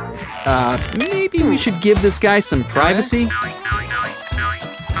 Maybe we should give this guy some privacy?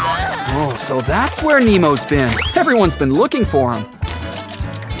 Oh, so that's where Nemo's been. Everyone's been looking for him.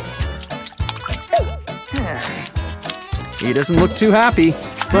 He doesn't look too happy,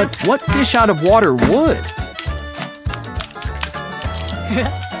 but what fish out of water would?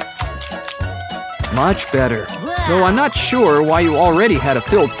 Much better, though I'm not sure why you already had a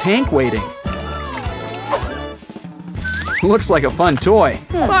filled tank waiting. Looks like a fun toy,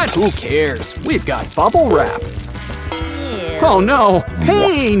 but who cares? We've got bubble wrap. Oh no,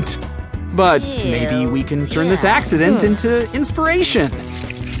 paint! But maybe we can turn this accident into inspiration.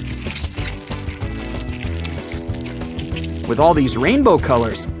 With all these rainbow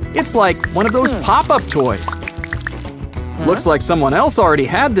colors, It's like one of those pop-up toys. Looks like someone else already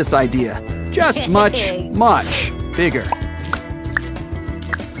had this idea. Just much, much bigger.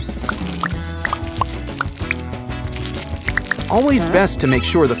 Always best to make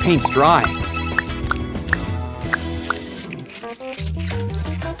sure the paint's dry.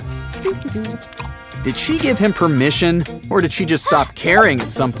 Did she give him permission, or did she just stop caring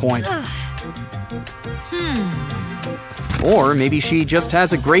at some point? Or maybe she just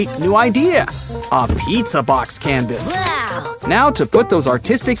has a great new idea. A pizza box canvas. Wow! Now to put those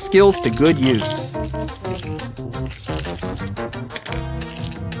artistic skills to good use.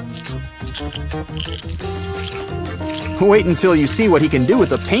 Wait until you see what he can do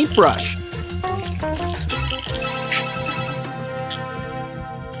with a paintbrush.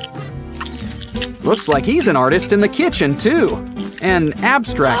 Looks like he's an artist in the kitchen, too. An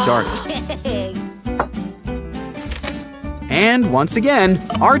abstract artist. And once again,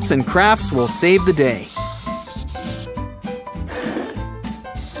 arts and crafts will save the day.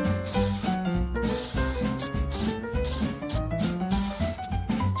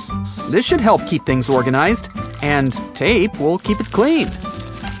 This should help keep things organized, and tape will keep it clean.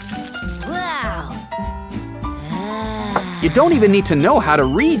 Wow! You don't even need to know how to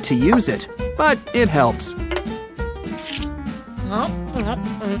read to use it, but it helps.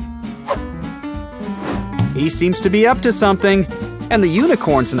 He seems to be up to something, and the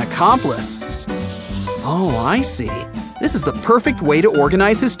unicorn's an accomplice. Oh, I see. This is the perfect way to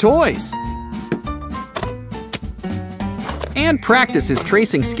organize his toys. And practice his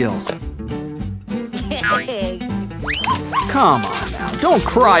tracing skills. Come on now, don't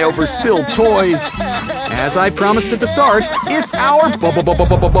cry over spilled toys. As I promised at the start, it's our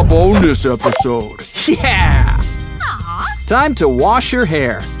bonus episode. Yeah! Time to wash your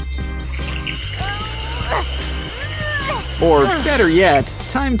hair. Or better yet,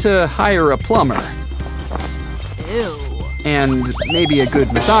 time to hire a plumber. Ew. And maybe a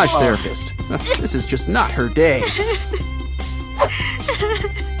good massage therapist. This is just not her day.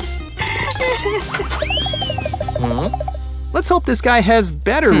 Let's hope this guy has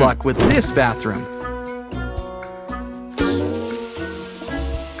better luck with this bathroom.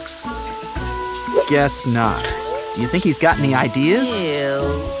 Guess not. Do you think he's got any ideas?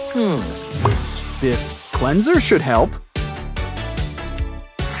 Ew. This cleanser should help.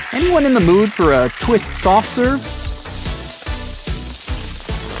 Anyone in the mood for a twist soft serve?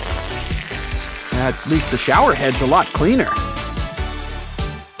 At least the shower head's a lot cleaner.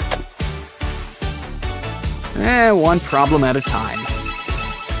 One problem at a time.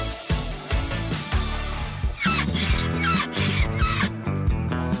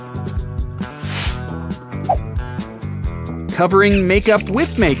 Covering makeup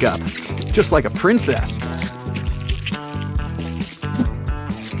with makeup, just like a princess.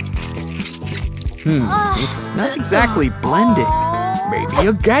 It's not exactly blending. Maybe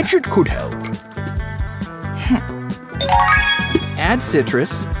a gadget could help. Add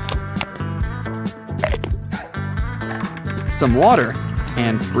citrus, some water,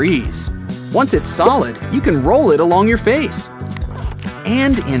 and freeze. Once it's solid, you can roll it along your face.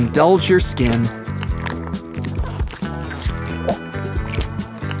 And indulge your skin.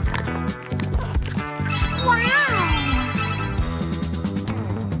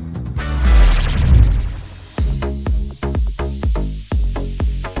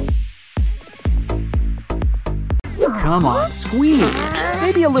 Come on, squeeze.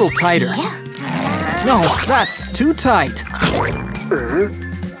 Maybe a little tighter. No, that's too tight.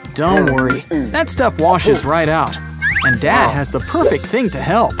 Don't worry, that stuff washes right out. And Dad has the perfect thing to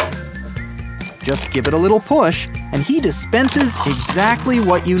help. Just give it a little push, and he dispenses exactly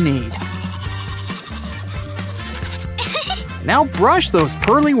what you need. Now brush those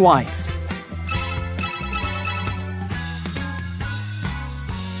pearly whites.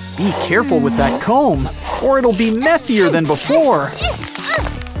 Be careful with that comb, or it'll be messier than before.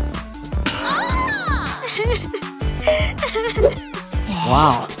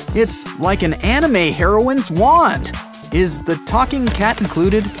 Wow, it's like an anime heroine's wand. Is the talking cat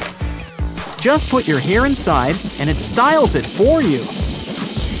included? Just put your hair inside and it styles it for you.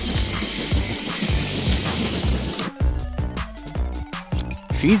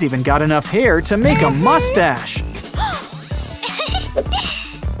 She's even got enough hair to make a mustache.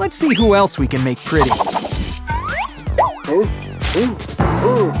 Let's see who else we can make pretty.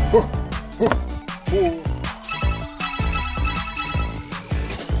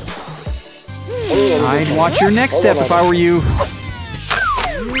 I'd watch your next step if I were you.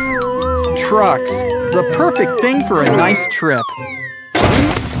 Trucks, the perfect thing for a nice trip.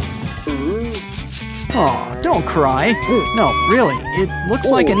 Aw, don't don't cry. No, really, it looks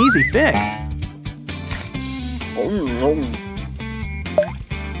like an easy fix.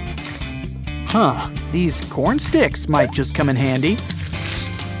 Huh, these corn sticks might just come in handy.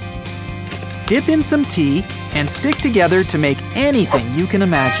 Dip in some tea and stick together to make anything you can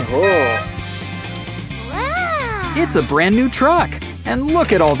imagine. It's a brand new truck, and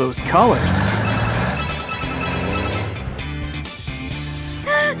look at all those colors.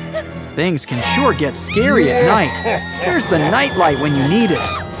 Things can sure get scary at night. There's the night light when you need it.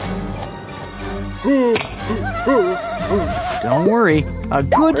 Don't worry, a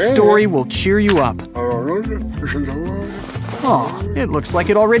good story will cheer you up. Aw, it looks like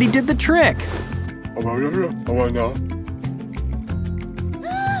it already did the trick.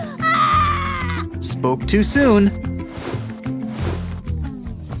 Spoke too soon.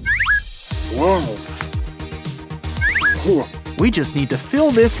 We just need to fill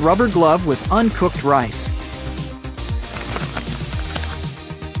this rubber glove with uncooked rice.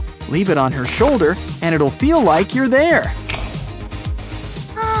 Leave it on her shoulder, and it'll feel like you're there.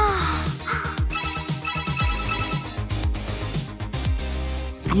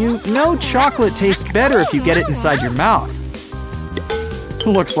 You know chocolate tastes better if you get it inside your mouth.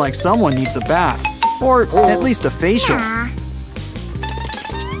 Looks like someone needs a bath, or at least a facial.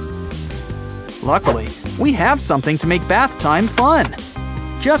 Luckily, we have something to make bath time fun.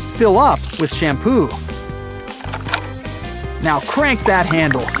 Just fill up with shampoo. Now crank that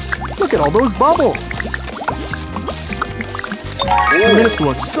handle. Look at all those bubbles. This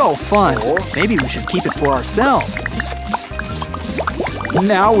looks so fun. Maybe we should keep it for ourselves.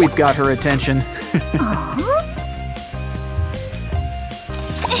 Now we've got her attention.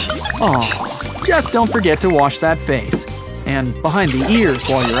 Oh, just don't forget to wash that face. And behind the ears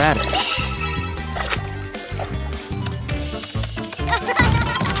while you're at it.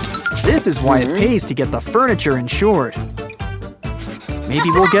 This is why it pays to get the furniture insured. Maybe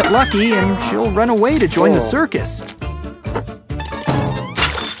we'll get lucky and she'll run away to join the circus.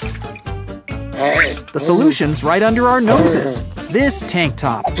 The solution's right under our noses. This tank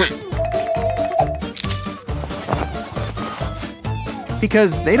top.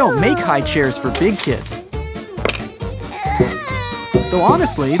 Because they don't make high chairs for big kids. Though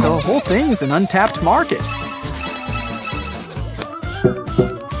honestly, the whole thing's an untapped market.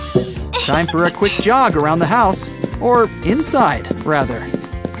 Time for a quick jog around the house. Or inside, rather.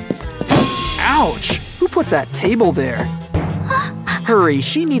 Ouch! Who put that table there? Hurry,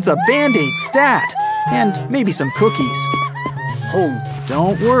 she needs a Band-Aid stat. And maybe some cookies.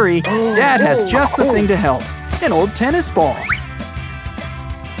 Don't worry, Dad has just the thing to help. An old tennis ball.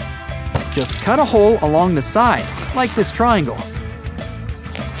 Just cut a hole along the side, like this triangle.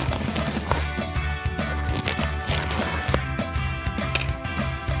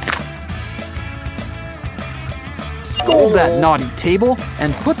 Scold that naughty table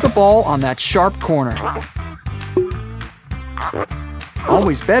and put the ball on that sharp corner.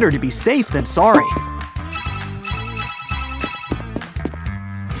 Always better to be safe than sorry.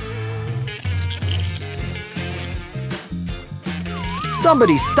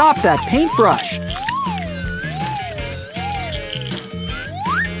 Somebody stop that paintbrush!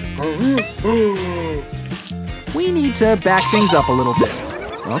 We need to back things up a little bit.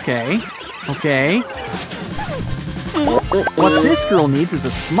 Okay. What this girl needs is a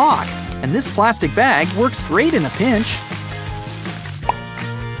smock, and this plastic bag works great in a pinch.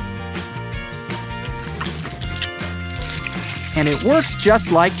 And it works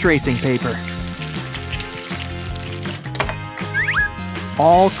just like tracing paper.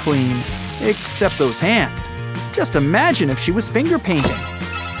 All clean, except those hands. Just imagine if she was finger painting.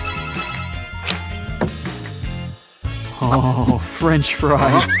 Oh, French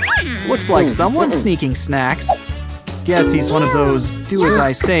fries. Looks like someone's sneaking snacks. Guess he's one of those do as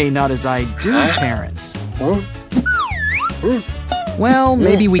I say, not as I do parents. Well,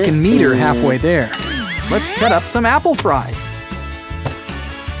 maybe we can meet her halfway there. Let's cut up some apple fries.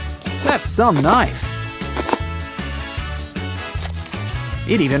 That's some knife.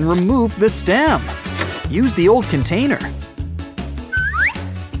 It even removed the stem. Use the old container.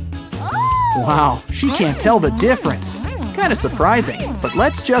 Wow, she can't tell the difference. Kinda surprising, but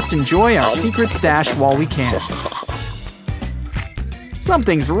let's just enjoy our secret stash while we can.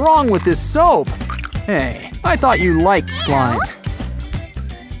 Something's wrong with this soap. Hey, I thought you liked slime.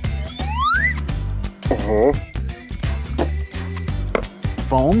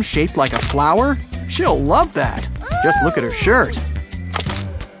 Foam shaped like a flower? She'll love that. Just look at her shirt.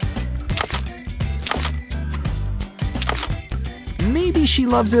 Maybe she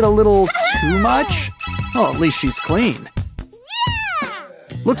loves it a little too much? Oh, at least she's clean.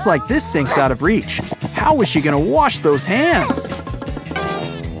 Looks like this sink's out of reach. How was she gonna wash those hands?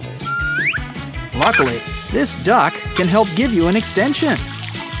 Luckily, this duck can help give you an extension.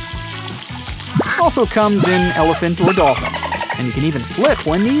 Also comes in elephant or dolphin, and you can even flip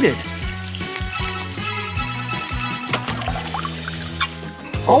when needed.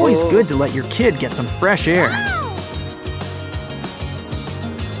 Always good to let your kid get some fresh air.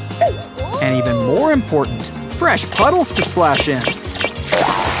 And even more important, fresh puddles to splash in.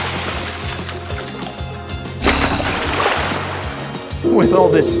 With all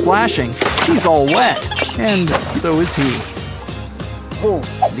this splashing, she's all wet, and so is he.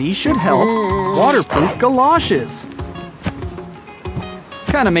 These should help. Waterproof galoshes.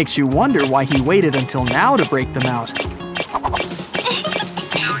 Kinda makes you wonder why he waited until now to break them out.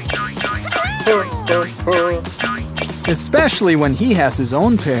 Especially when he has his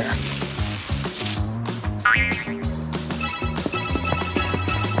own pair.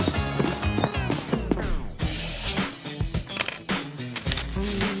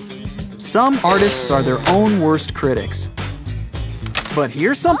 Some artists are their own worst critics. But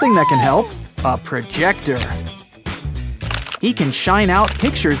here's something that can help: a projector. He can shine out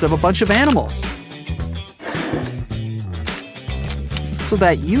pictures of a bunch of animals so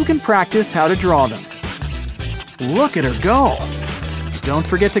that you can practice how to draw them. Look at her go! Don't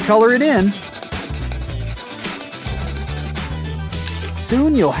forget to color it in.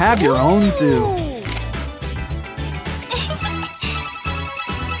 Soon you'll have your own zoo.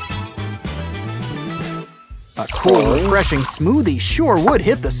 A cool, refreshing smoothie sure would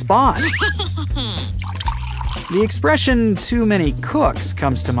hit the spot. The expression "too many cooks"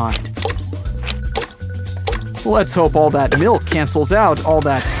 comes to mind. Let's hope all that milk cancels out all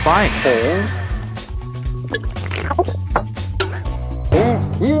that spice.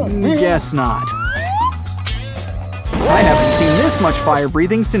 Guess not. I haven't seen this much fire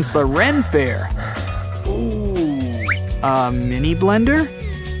breathing since the Ren Fair. A mini blender?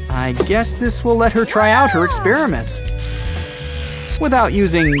 I guess this will let her try out her experiments without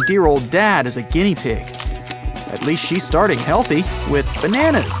using dear old dad as a guinea pig. At least she's starting healthy with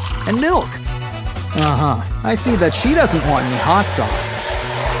bananas and milk. I see that she doesn't want any hot sauce.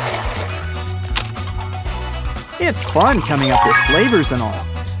 It's fun coming up with flavors and all.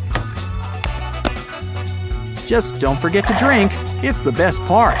 Just don't forget to drink. It's the best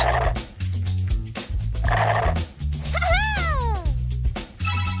part.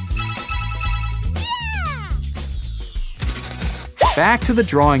 Back to the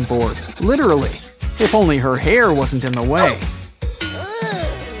drawing board, literally. If only her hair wasn't in the way.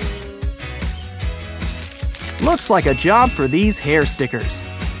 Looks like a job for these hair stickers.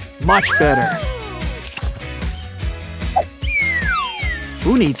 Much better.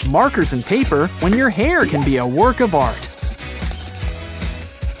 Who needs markers and paper when your hair can be a work of art?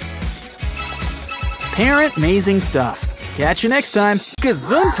 Parent-mazing stuff. Catch you next time.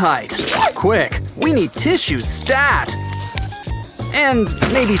 Gesundheit! Quick, we need tissues stat! And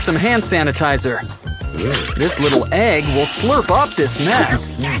maybe some hand sanitizer. This little egg will slurp up this mess.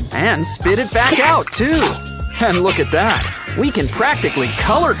 And spit it back out, too. And look at that. We can practically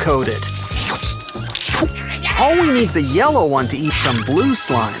color code it. All we need's a yellow one to eat some blue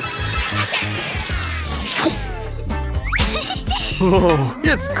slime. Oh,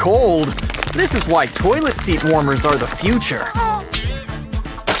 it's cold. This is why toilet seat warmers are the future.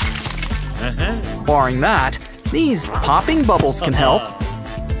 Barring that, these popping bubbles can help.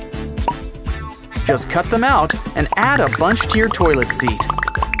 Just cut them out and add a bunch to your toilet seat.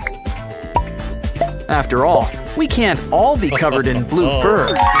 After all, we can't all be covered in blue fur.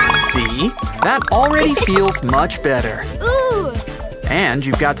 See? That already feels much better. Ooh! And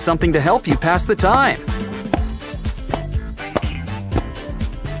you've got something to help you pass the time.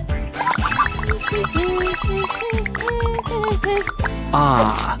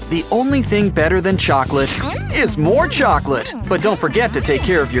 Ah, the only thing better than chocolate is more chocolate. But don't forget to take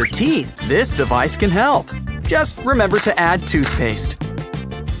care of your teeth. This device can help. Just remember to add toothpaste.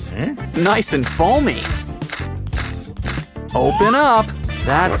 Nice and foamy. Open up.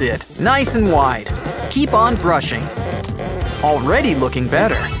 That's it. Nice and wide. Keep on brushing. Already looking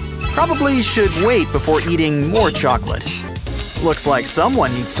better. Probably should wait before eating more chocolate. Looks like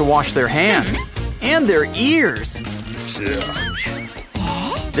someone needs to wash their hands. And their ears.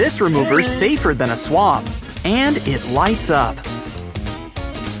 This remover's safer than a swab. And it lights up.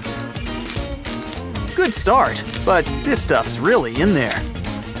 Good start, but this stuff's really in there.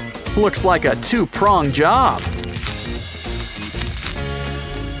 Looks like a two-pronged job.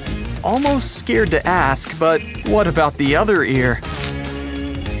 Almost scared to ask, but what about the other ear?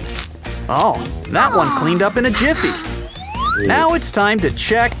 Oh, that one cleaned up in a jiffy. Now it's time to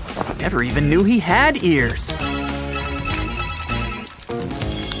check Never even knew he had ears.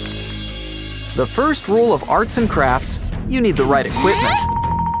 The first rule of arts and crafts, you need the right equipment.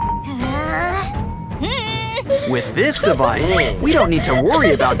 With this device, we don't need to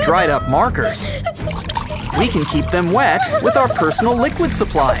worry about dried up markers. We can keep them wet with our personal liquid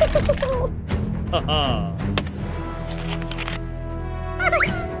supply.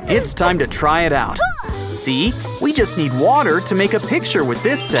 It's time to try it out. See, we just need water to make a picture with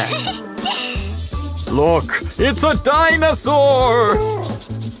this set. Look, it's a dinosaur!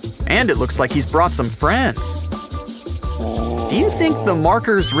 And it looks like he's brought some friends. Do you think the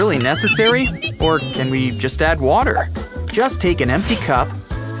marker's really necessary? Or can we just add water? Just take an empty cup,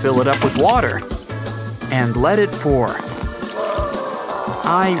 fill it up with water, and let it pour.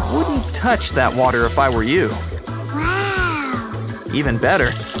 I wouldn't touch that water if I were you. Wow. Even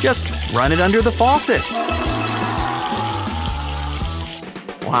better, just run it under the faucet.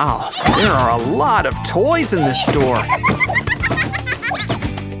 Wow, there are a lot of toys in this store.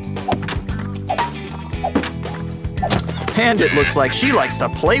 And it looks like she likes to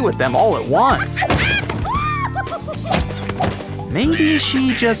play with them all at once. Maybe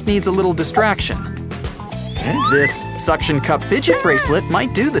she just needs a little distraction. This suction cup fidget bracelet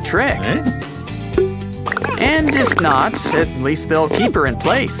might do the trick. And if not, at least they'll keep her in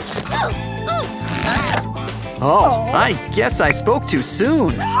place. Oh, I guess I spoke too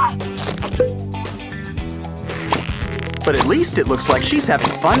soon. But at least it looks like she's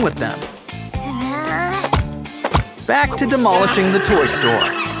having fun with them. Back to demolishing the toy store.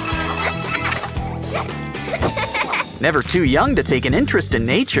 Never too young to take an interest in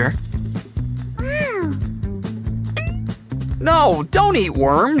nature. No, don't eat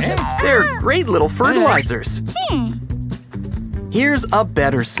worms. They're great little fertilizers. Here's a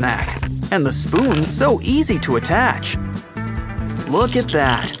better snack. And the spoon's so easy to attach. Look at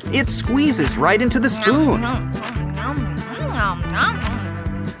that. It squeezes right into the spoon.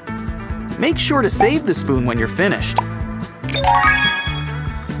 Make sure to save the spoon when you're finished.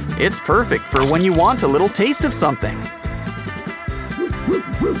 It's perfect for when you want a little taste of something.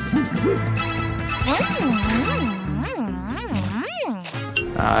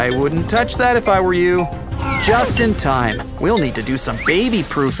 I wouldn't touch that if I were you. Just in time. We'll need to do some baby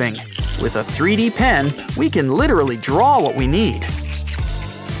proofing. With a 3D pen, we can literally draw what we need.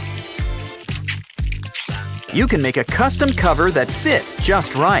 You can make a custom cover that fits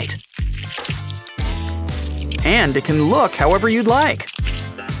just right. And it can look however you'd like.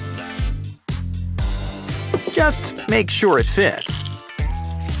 Just make sure it fits.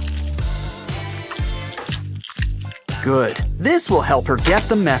 Good. This will help her get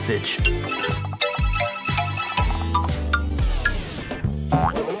the message.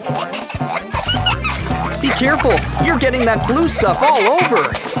 Be careful! You're getting that blue stuff all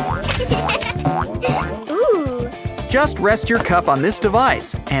over! Ooh. Just rest your cup on this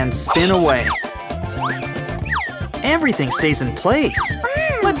device and spin away. Everything stays in place.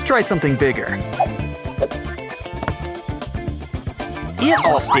 Let's try something bigger. It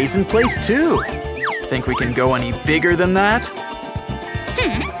all stays in place too. Think we can go any bigger than that?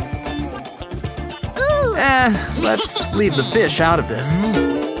 Ooh. Let's leave the fish out of this.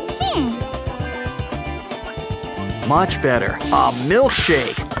 Much better. A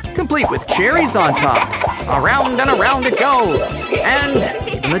milkshake, complete with cherries on top. Around and around it goes. And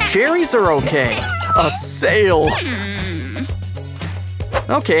even the cherries are okay. A sale.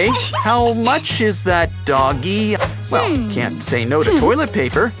 Okay, how much is that, doggy? Well, can't say no to toilet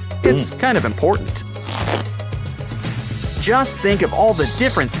paper. It's kind of important. Just think of all the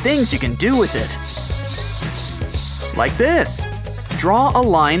different things you can do with it. Like this. Draw a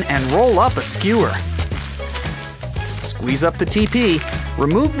line and roll up a skewer. Squeeze up the TP,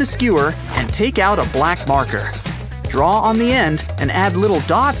 remove the skewer, and take out a black marker. Draw on the end and add little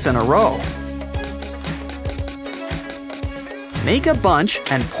dots in a row. Make a bunch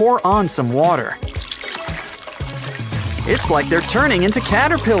and pour on some water. It's like they're turning into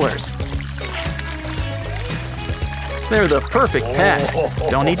caterpillars. They're the perfect pet.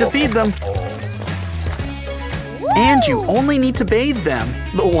 Don't need to feed them. And you only need to bathe them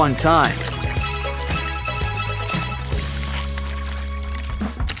the one time.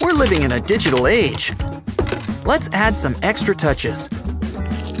 We're living in a digital age. Let's add some extra touches.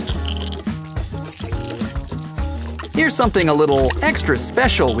 Here's something a little extra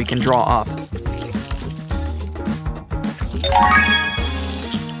special we can draw up.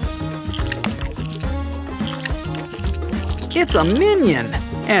 It's a minion,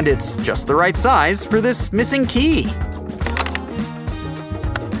 and it's just the right size for this missing key.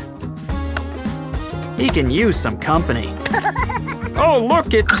 He can use some company. Oh,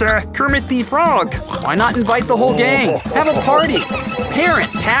 look, it's Kermit the Frog. Why not invite the whole gang? Have a party.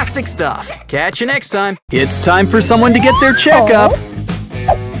 Parent-tastic stuff. Catch you next time. It's time for someone to get their checkup.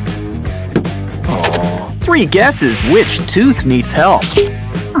 Oh, 3 guesses which tooth needs help.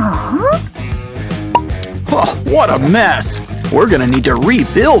 Oh, what a mess. We're gonna need to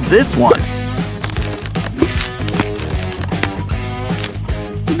rebuild this one.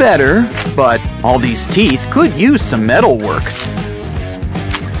 Better, but all these teeth could use some metal work.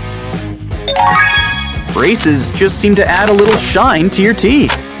 Braces just seem to add a little shine to your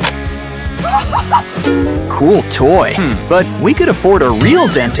teeth. Cool toy, but we could afford a real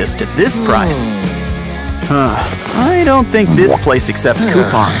dentist at this price. I don't think this place accepts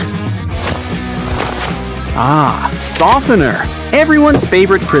coupons. Ah, softener. Everyone's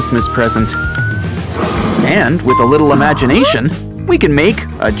favorite Christmas present. And with a little imagination, we can make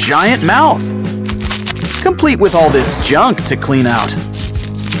a giant mouth. Complete with all this junk to clean out.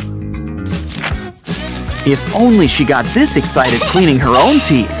 If only she got this excited cleaning her own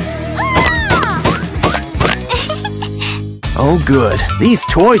teeth. Oh good, these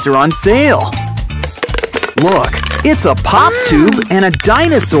toys are on sale. Look, it's a pop tube and a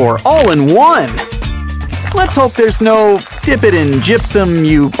dinosaur all in one. Let's hope there's no dip it in gypsum,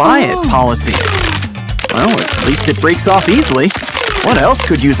 you buy it policy. Well, at least it breaks off easily. What else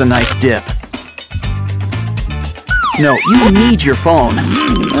could use a nice dip? No, you need your phone.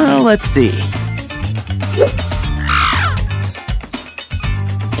 Let's see.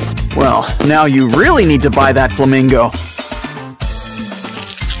 Well, now you really need to buy that flamingo.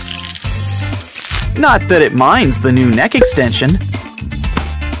 Not that it minds the new neck extension.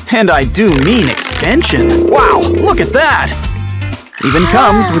 And I do mean extension. Wow, look at that! Even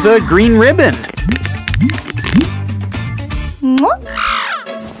comes with a green ribbon.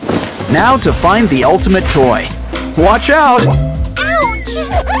 Now to find the ultimate toy. Watch out! Ouch!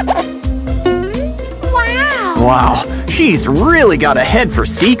 Wow! Wow, she's really got a head for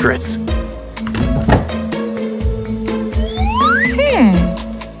secrets.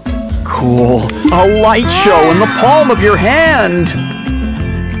 Cool, a light show in the palm of your hand.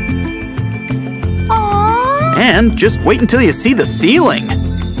 Aww. And just wait until you see the ceiling.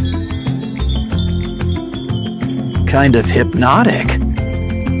 Kind of hypnotic.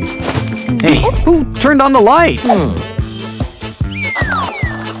 Hey, who turned on the lights?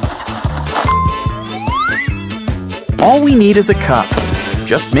 All we need is a cup.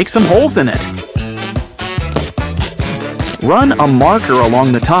 Just make some holes in it. Run a marker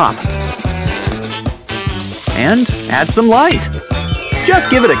along the top. And add some light. Just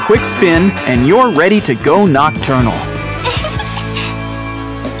give it a quick spin and you're ready to go nocturnal.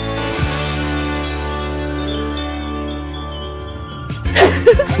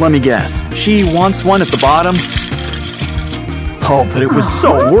 Let me guess, she wants one at the bottom? Oh, but it was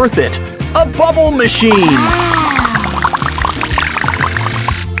so worth it! A bubble machine!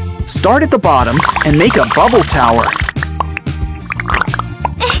 Start at the bottom and make a bubble tower.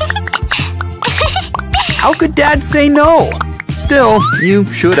 How could Dad say no? Still, you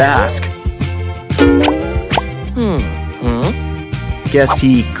should ask. Guess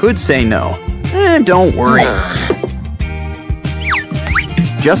he could say no. Don't worry.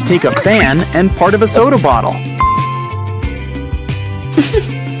 Just take a fan and part of a soda bottle.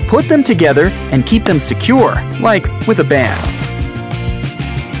 Put them together and keep them secure, like with a band.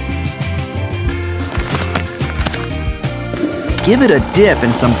 Give it a dip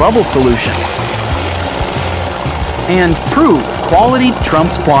in some bubble solution. And prove quality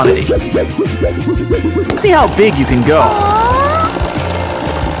trumps quantity. See how big you can go.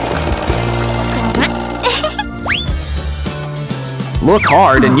 Look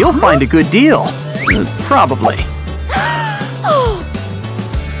hard and you'll find a good deal. Probably.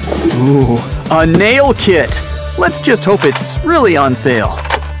 Ooh, a nail kit. Let's just hope it's really on sale.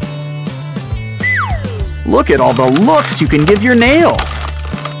 Look at all the looks you can give your nail.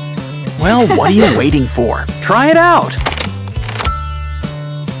 Well, what are you waiting for? Try it out.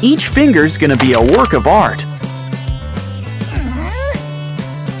 Each finger's gonna be a work of art.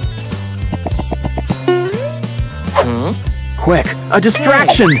 Quick, a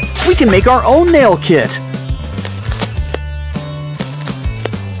distraction! We can make our own nail kit!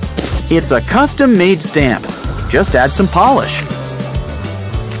 It's a custom-made stamp. Just add some polish.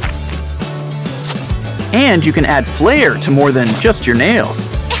 And you can add flair to more than just your nails.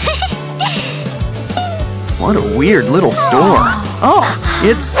 What a weird little store. Oh,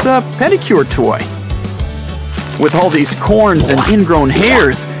 it's a pedicure toy. With all these corns and ingrown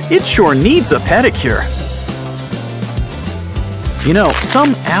hairs, it sure needs a pedicure. You know,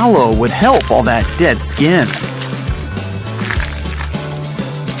 some aloe would help all that dead skin.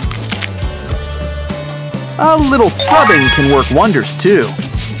 A little scrubbing can work wonders too.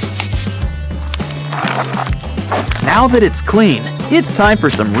 Now that it's clean, it's time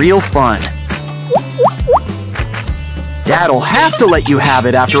for some real fun. Dad'll have to let you have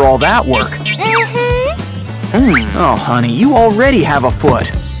it after all that work. Oh, honey, you already have a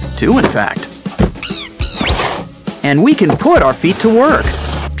foot. 2, in fact. And we can put our feet to work.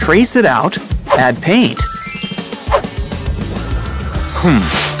 Trace it out, add paint.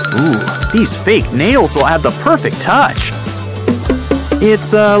 Ooh, these fake nails will add the perfect touch.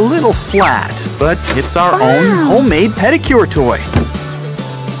 It's a little flat, but it's our own homemade pedicure toy.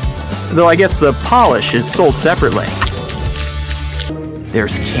 Though I guess the polish is sold separately.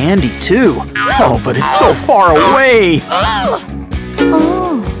 There's candy too. Oh, but it's so far away.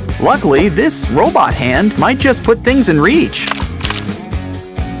 Luckily, this robot hand might just put things in reach.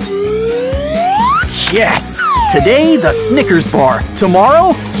 Yes! Today, the Snickers bar.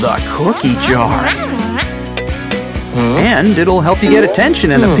 Tomorrow, the cookie jar. And it'll help you get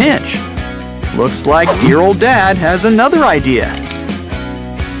attention in a pinch. Looks like dear old Dad has another idea.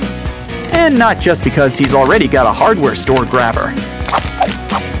 And not just because he's already got a hardware store grabber.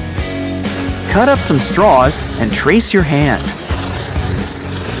 Cut up some straws and trace your hand.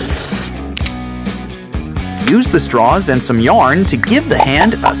 Use the straws and some yarn to give the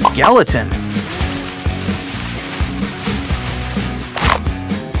hand a skeleton.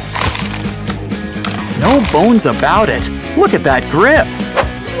 No bones about it. Look at that grip.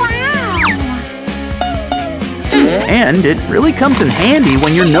 Wow! And it really comes in handy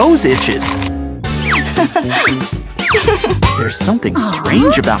when your nose itches. There's something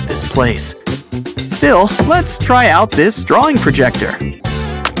strange about this place. Still, let's try out this drawing projector.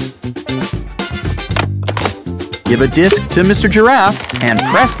 Give a disc to Mr. Giraffe and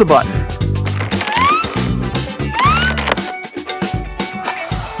press the button.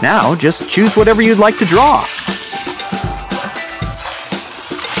 Now, just choose whatever you'd like to draw.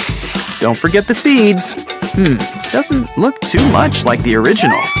 Don't forget the seeds. Doesn't look too much like the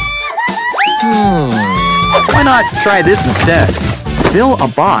original. Why not try this instead? Fill a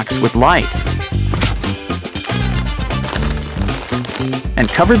box with lights. And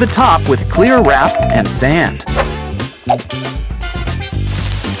cover the top with clear wrap and sand.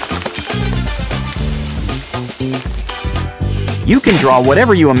 You can draw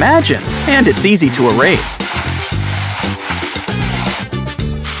whatever you imagine, and it's easy to erase.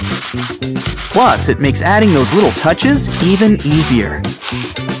 Plus, it makes adding those little touches even easier.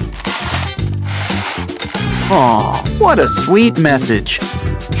 Aw, what a sweet message.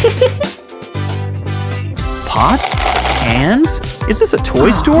 Pots? Cans? Is this a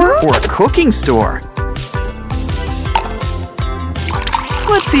toy store or a cooking store?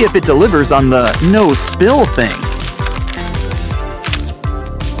 Let's see if it delivers on the no spill thing.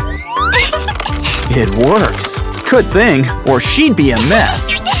 It works. Good thing, or she'd be a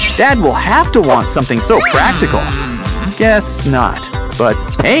mess. Dad will have to want something so practical. Guess not. But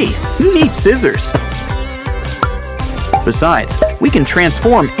hey, who needs scissors? Besides, we can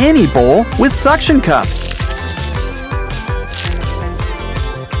transform any bowl with suction cups.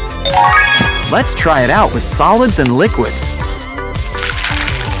 Let's try it out with solids and liquids.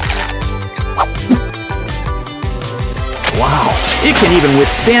 Wow, it can even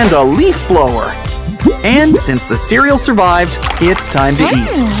withstand a leaf blower. And since the cereal survived, it's time to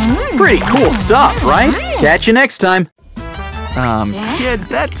eat. Pretty cool stuff, right? Catch you next time. Kid,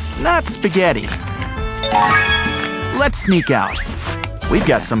 that's not spaghetti. Let's sneak out. We've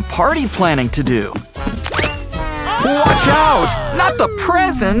got some party planning to do. Watch out! Not the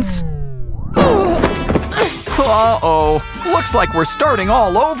presents! Uh-oh. Looks like we're starting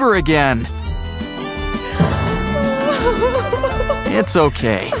all over again. It's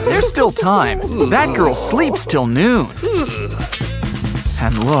okay. There's still time. That girl sleeps till noon.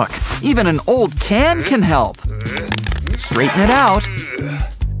 And look, even an old can help. Straighten it out.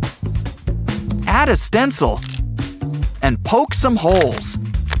 Add a stencil. And poke some holes.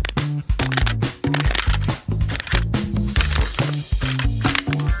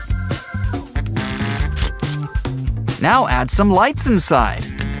 Now add some lights inside.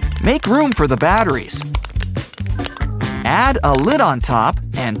 Make room for the batteries. Add a lid on top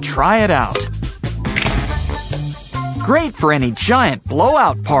and try it out. Great for any giant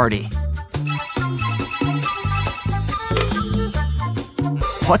blowout party.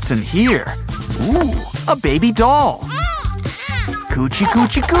 What's in here? Ooh, a baby doll. Coochie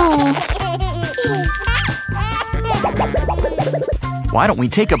coochie coo. Why don't we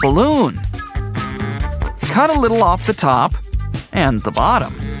take a balloon? Cut a little off the top and the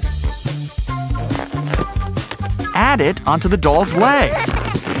bottom. Add it onto the doll's legs.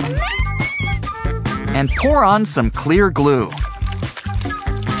 and pour on some clear glue.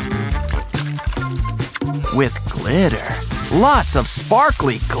 With glitter. Lots of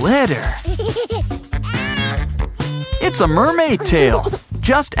sparkly glitter. It's a mermaid tail.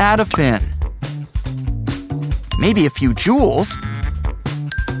 Just add a fin. Maybe a few jewels.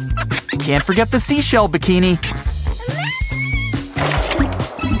 Can't forget the seashell bikini.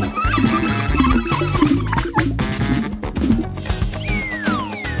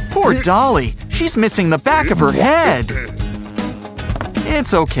 Poor Dolly. She's missing the back of her head.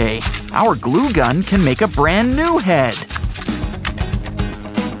 It's okay. Our glue gun can make a brand new head.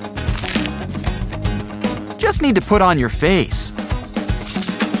 Just need to put on your face.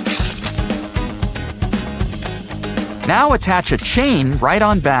 Now attach a chain right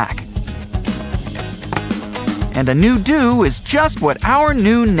on back. And a new do is just what our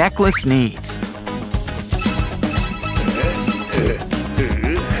new necklace needs.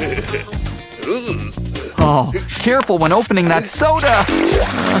 Oh, careful when opening that soda!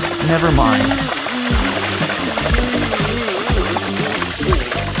 Never mind.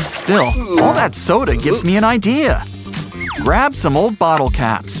 Still, all that soda gives me an idea. Grab some old bottle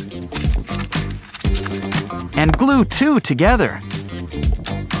caps. And glue 2 together.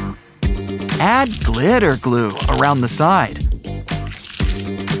 Add glitter glue around the side.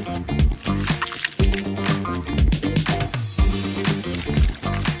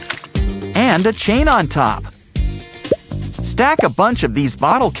 And a chain on top. Stack a bunch of these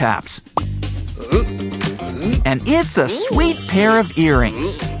bottle caps. And it's a sweet pair of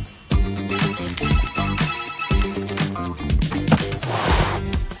earrings.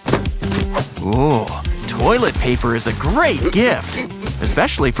 Ooh, toilet paper is a great gift,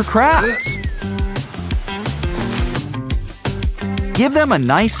 especially for crafts. Give them a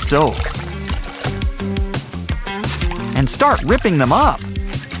nice soak. And start ripping them up.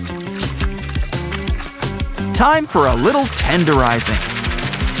 Time for a little tenderizing.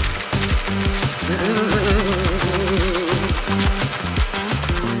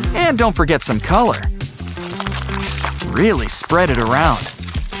 And don't forget some color. Really spread it around.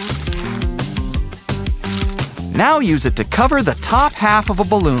 Now use it to cover the top half of a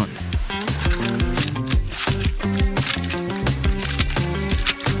balloon.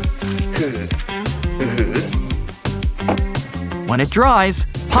 When it dries,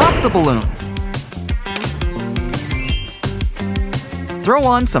 pop the balloon. Throw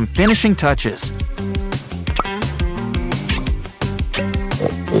on some finishing touches.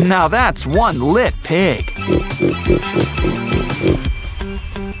 Now that's one lit pig.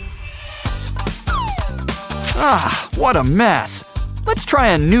 Ah, what a mess. Let's try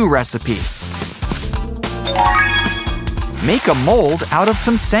a new recipe. Make a mold out of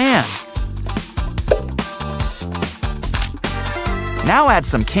some sand. Now add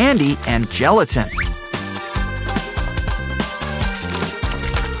some candy and gelatin.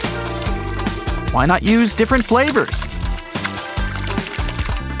 Why not use different flavors?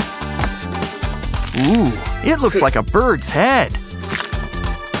 Ooh, it looks like a bird's head.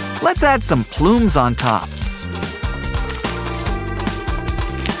 Let's add some plumes on top.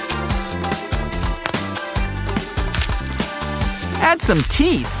 Add some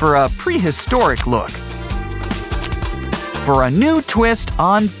teeth for a prehistoric look. For a new twist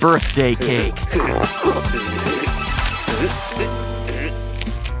on birthday cake.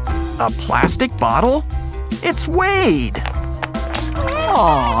 A plastic bottle? It's Wade!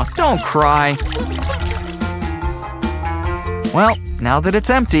 Aw, don't cry. Well, now that it's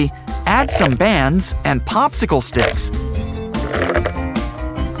empty, add some bands and popsicle sticks.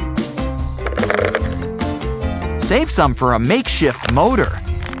 Save some for a makeshift motor.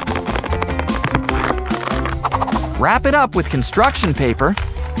 Wrap it up with construction paper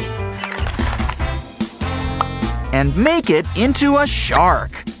and make it into a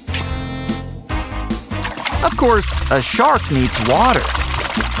shark. Of course, a shark needs water.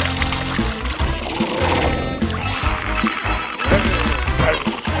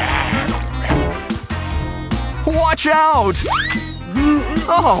 Watch out!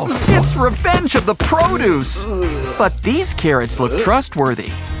 Oh, it's Revenge of the Produce! But these carrots look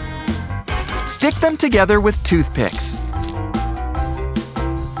trustworthy. Stick them together with toothpicks.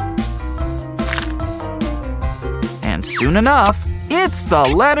 And soon enough, it's the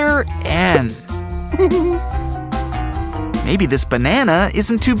letter N. Maybe this banana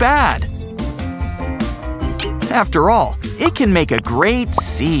isn't too bad. After all, it can make a great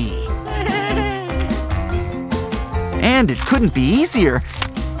C. And it couldn't be easier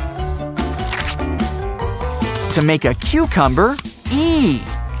to make a cucumber E.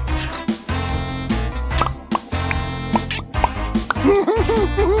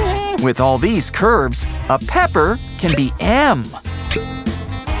 With all these curves, a pepper can be M.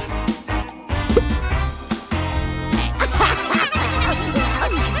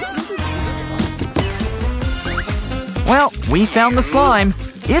 Well, we found the slime.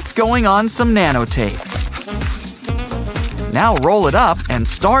 It's going on some nanotape. Now roll it up and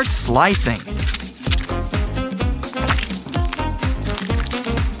start slicing.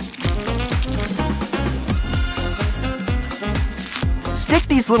 Stick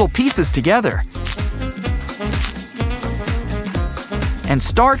these little pieces together and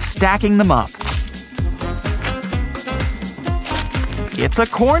start stacking them up. It's a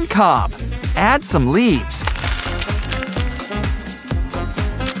corn cob. Add some leaves.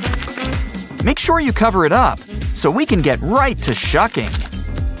 Make sure you cover it up so we can get right to shucking.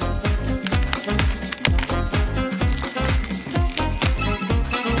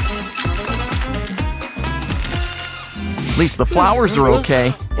 At least the flowers are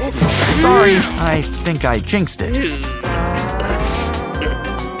okay. Sorry, I think I jinxed it.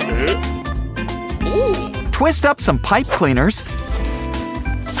 Twist up some pipe cleaners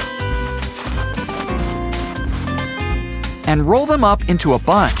and roll them up into a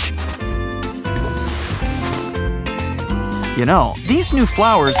bunch. You know, these new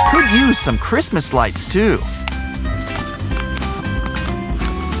flowers could use some Christmas lights too.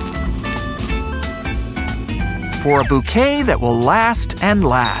 For a bouquet that will last and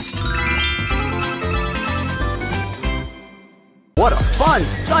last. What a fun,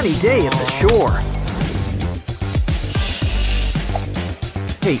 sunny day at the shore.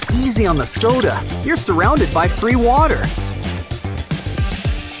 Hey, easy on the soda. You're surrounded by free water.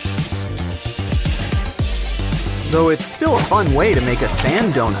 Though it's still a fun way to make a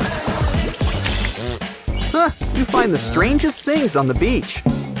sand donut. Huh, you find the strangest things on the beach.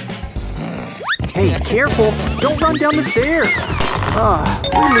 Hey, careful! Don't run down the stairs!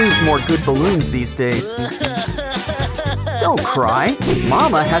 We lose more good balloons these days. Don't cry.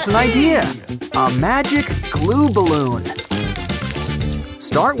 Mama has an idea. A magic glue balloon.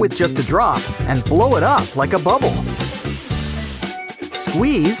 Start with just a drop and blow it up like a bubble.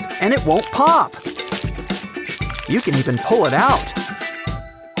 Squeeze and it won't pop. You can even pull it out.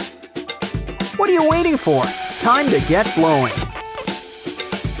 What are you waiting for? Time to get blowing.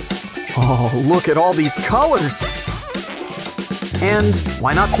 Oh, look at all these colors. And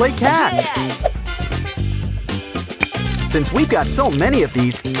why not play catch? Since we've got so many of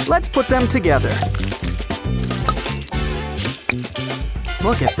these, let's put them together.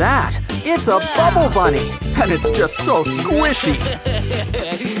 Look at that. It's a bubble bunny, and it's just so squishy.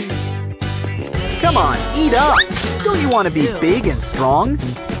 Come on, eat up. Don't you want to be big and strong?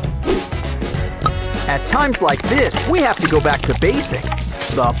 At times like this, we have to go back to basics.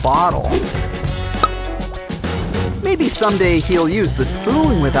 The bottle. Maybe someday he'll use the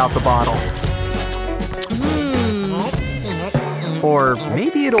spoon without the bottle. Or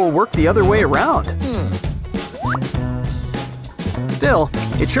maybe it'll work the other way around. Still,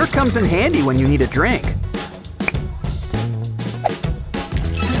 it sure comes in handy when you need a drink.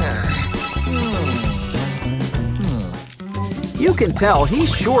 You can tell he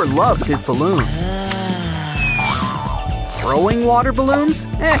sure loves his balloons. Throwing water balloons?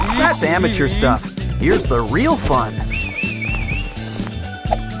 That's amateur stuff. Here's the real fun.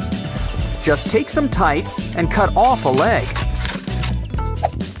 Just take some tights and cut off a leg.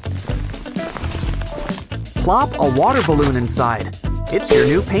 Plop a water balloon inside. It's your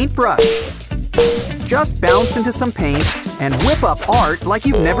new paintbrush. Just bounce into some paint and whip up art like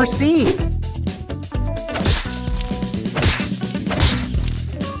you've never seen.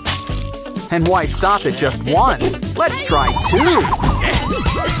 And why stop at just one? Let's try two!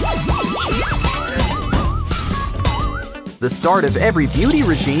 The start of every beauty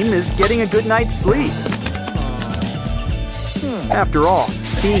regime is getting a good night's sleep. After all,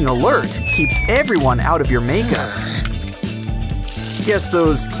 being alert keeps everyone out of your makeup. Guess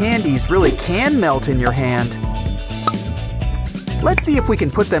those candies really can melt in your hand. Let's see if we can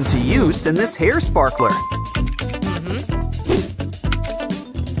put them to use in this hair sparkler.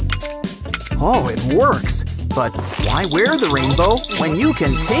 Oh, it works! But why wear the rainbow when you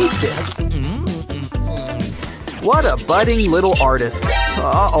can taste it? What a budding little artist.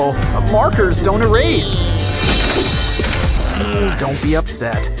 Uh-oh, markers don't erase. Don't be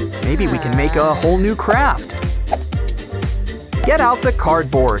upset. Maybe we can make a whole new craft. Get out the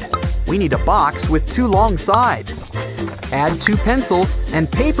cardboard. We need a box with 2 long sides. Add 2 pencils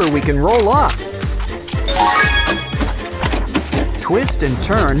and paper we can roll up. Twist and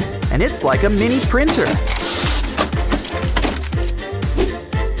turn, and it's like a mini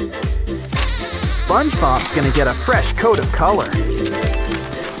SpongeBob's gonna get a fresh coat of color.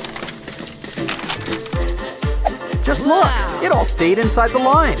 Just look, it all stayed inside the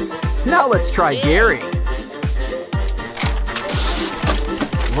lines. Now let's try Gary.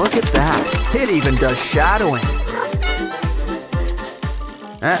 Look at that, it even does shadowing.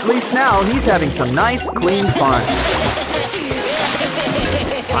 At least now he's having some nice, clean fun.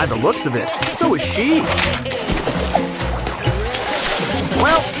 By the looks of it, so is she.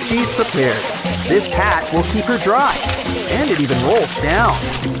 Well, she's prepared. This hat will keep her dry, and it even rolls down.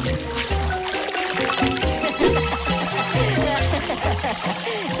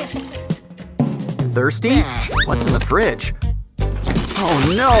 Thirsty? What's in the fridge?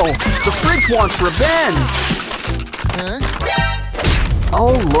 Oh no, the fridge wants revenge!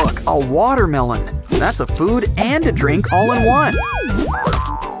 Oh look, a watermelon. That's a food and a drink all in one.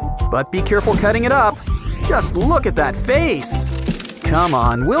 But be careful cutting it up. Just look at that face. Come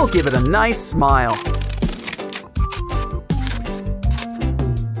on, we'll give it a nice smile.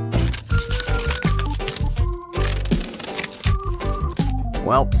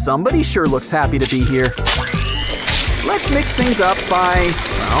 Well, somebody sure looks happy to be here. Let's mix things up by,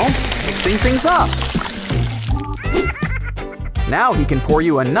 well, mixing things up. Now he can pour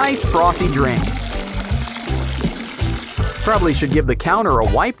you a nice frothy drink. Probably should give the counter a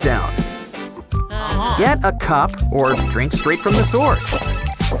wipe down. Get a cup or drink straight from the source.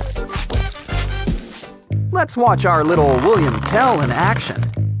 Let's watch our little William Tell in action.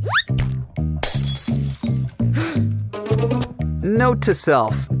 Note to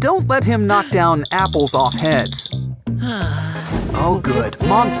self, don't let him knock down apples off heads. Oh good,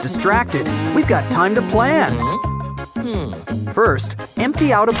 Mom's distracted. We've got time to plan. First,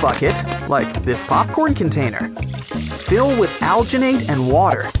 empty out a bucket, like this popcorn container. Fill with alginate and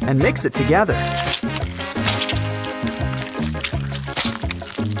water and mix it together.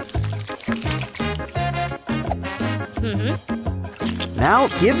 Now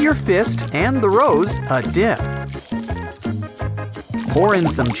give your fist and the rose a dip. Pour in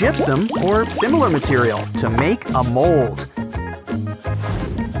some gypsum or similar material to make a mold.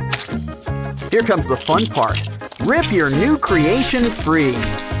 Here comes the fun part. Rip your new creation free.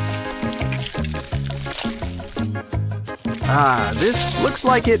 Ah, this looks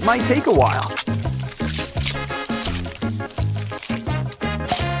like it might take a while.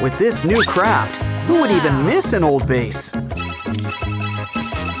 With this new craft, who would even miss an old vase?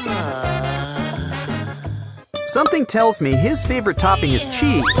 Something tells me his favorite topping is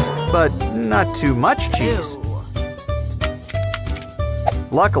cheese, but not too much cheese.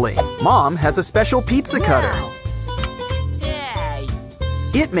 Luckily, Mom has a special pizza cutter.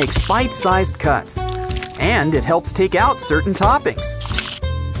 It makes bite-sized cuts, and it helps take out certain toppings.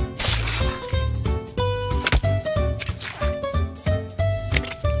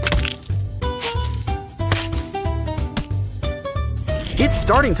 It's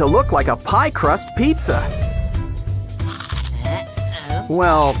starting to look like a pie crust pizza.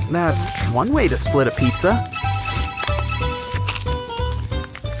 Well, that's one way to split a pizza.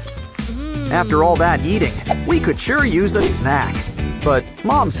 After all that eating, we could sure use a snack. But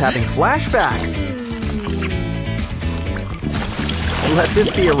Mom's having flashbacks. Let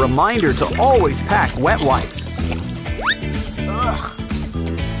this be a reminder to always pack wet wipes.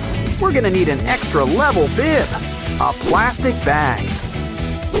 We're gonna need an extra level bib, a plastic bag.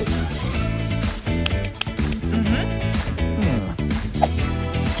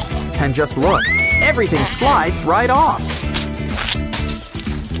 And just look, everything slides right off.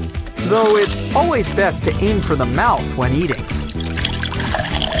 Though it's always best to aim for the mouth when eating.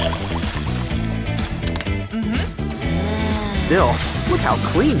 Still, look how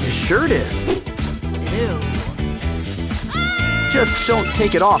clean his shirt is. Ew. Just don't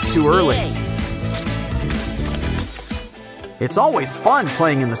take it off too early. It's always fun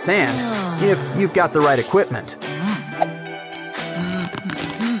playing in the sand, if you've got the right equipment.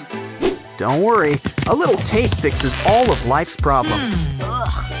 Don't worry, a little tape fixes all of life's problems.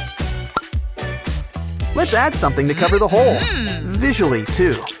 Let's add something to cover the hole, visually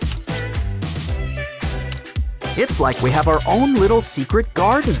too. It's like we have our own little secret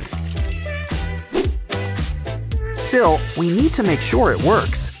garden. Still, we need to make sure it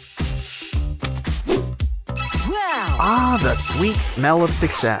works. Ah, the sweet smell of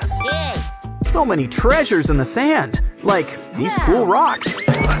success. So many treasures in the sand, like these cool rocks.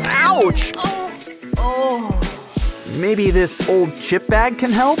 Ouch! Maybe this old chip bag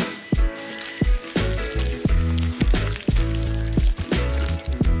can help?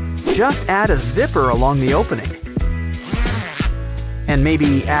 Just add a zipper along the opening. And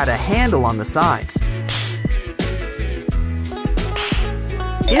maybe add a handle on the sides.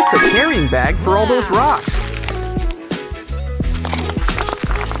 It's a carrying bag for all those rocks.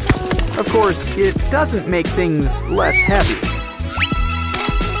 Of course, it doesn't make things less heavy.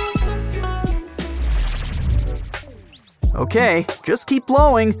 Okay, just keep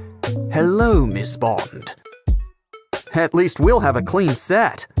blowing. Hello, Miss Bond. At least we'll have a clean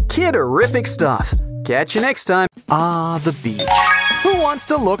set. Kid-erific stuff. Catch you next time. Ah, the beach. Who wants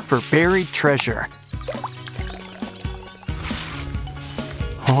to look for buried treasure?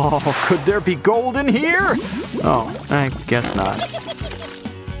 Oh, could there be gold in here? Oh, I guess not.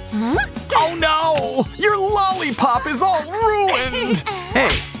 Oh no! Your lollipop is all ruined! Hey,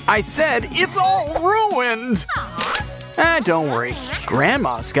 I said it's all ruined! Don't worry.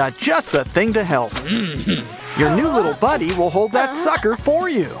 Grandma's got just the thing to help. Your new little buddy will hold that sucker for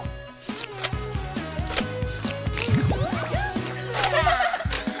you.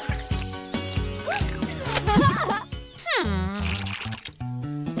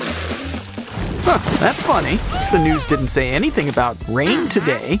 Huh, that's funny. The news didn't say anything about rain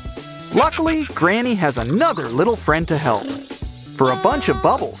today. Luckily, Granny has another little friend to help. For a bunch of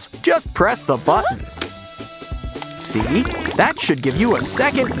bubbles, just press the button. See? That should give you a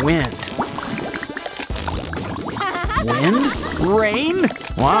second wind. Wind? Rain?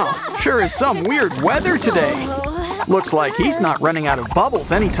 Wow, sure is some weird weather today. Looks like he's not running out of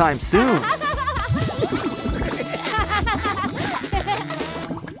bubbles anytime soon.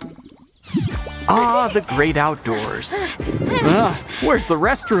 Ah, the great outdoors. Where's the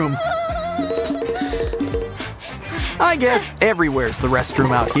restroom? I guess everywhere's the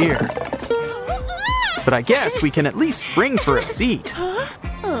restroom out here. But I guess we can at least spring for a seat.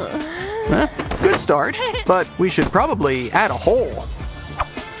 Good start, but we should probably add a hole.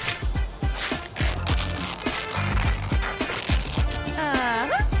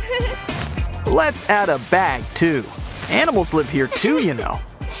 Let's add a bag too. Animals live here too, you know.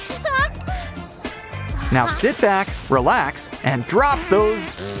 Now sit back, relax, and drop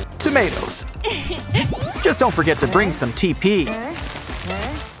those tomatoes. Just don't forget to bring some TP.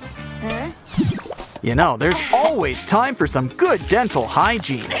 You know, there's always time for some good dental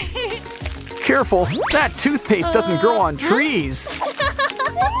hygiene. Careful, that toothpaste doesn't grow on trees.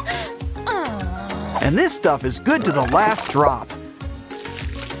 And this stuff is good to the last drop.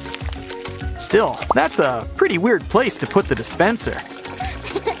 Still, that's a pretty weird place to put the dispenser.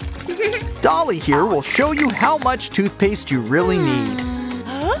 Dolly here will show you how much toothpaste you really need.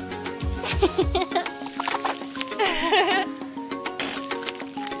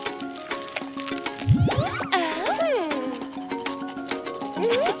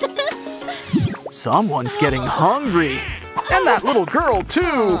 Someone's getting hungry. And that little girl,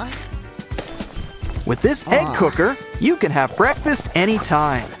 too. With this egg cooker, you can have breakfast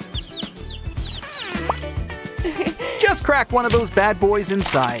anytime. Just crack one of those bad boys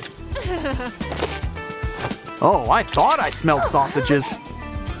inside. Oh, I thought I smelled sausages.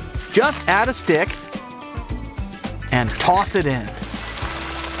 Just add a stick and toss it in.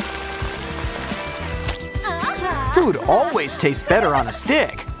 Food always tastes better on a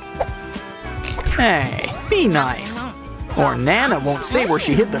stick. Hey, be nice. Or Nana won't say where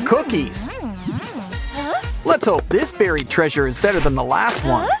she hid the cookies. Let's hope this buried treasure is better than the last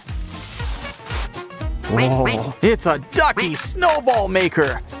one. Oh, it's a ducky snowball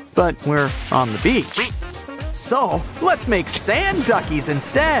maker. But we're on the beach. So, let's make sand duckies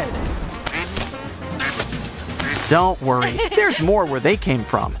instead. Don't worry, there's more where they came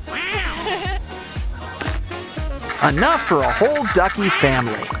from. Enough for a whole ducky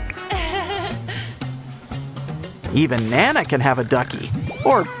family. Even Nana can have a ducky,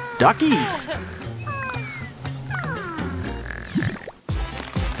 or duckies.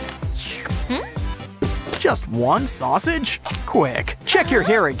 Just one sausage? Quick, check your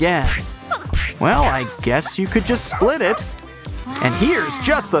hair again. Well, I guess you could just split it. And here's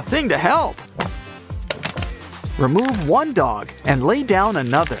just the thing to help. Remove one dog and lay down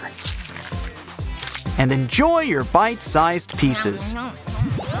another. And enjoy your bite-sized pieces.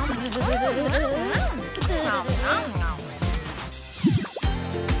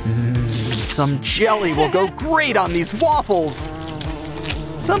 Some jelly will go great on these waffles.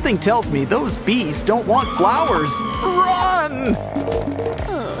 Something tells me those bees don't want flowers. Run!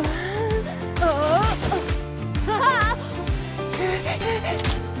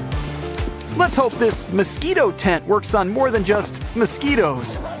 Let's hope this mosquito tent works on more than just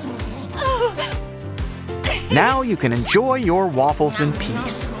mosquitoes. Now you can enjoy your waffles in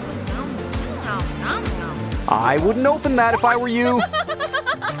peace. I wouldn't open that if I were you.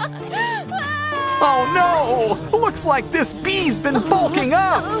 Oh no! Looks like this bee's been bulking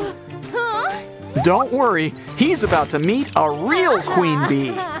up! Don't worry, he's about to meet a real queen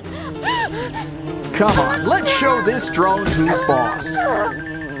bee. Come on, let's show this drone who's boss.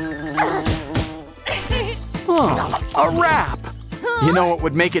 Oh, a wrap. You know what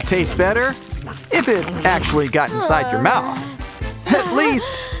would make it taste better? If it actually got inside your mouth. At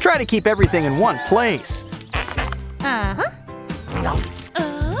least, try to keep everything in one place.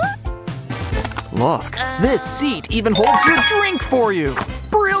 Look, this seat even holds your drink for you.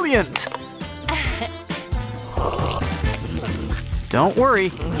 Brilliant! Don't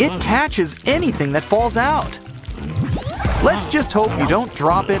worry, it catches anything that falls out. Let's just hope you don't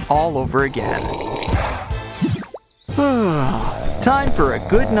drop it all over again. Time for a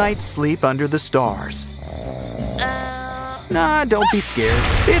good night's sleep under the stars. Nah, don't be scared.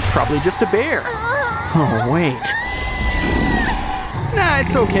 It's probably just a bear. Oh, wait. Nah,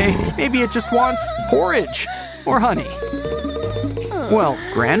 it's okay. Maybe it just wants porridge or honey. Well,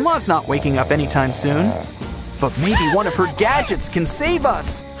 Grandma's not waking up anytime soon. But maybe one of her gadgets can save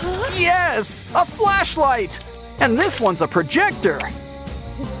us. Yes, a flashlight. And this one's a projector.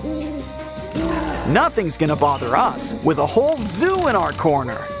 Nothing's gonna bother us with a whole zoo in our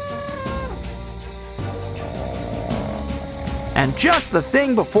corner. And just the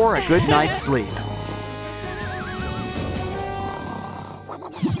thing before a good night's sleep.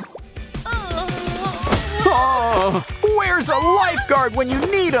 Oh, where's a lifeguard when you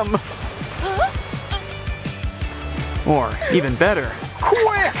need him? Or even better,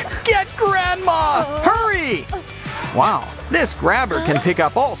 quick, get Grandma! Hurry! Wow, this grabber can pick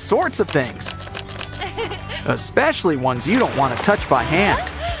up all sorts of things. Especially ones you don't want to touch by hand.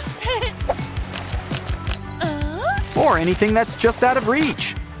 Or anything that's just out of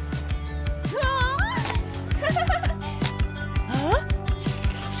reach.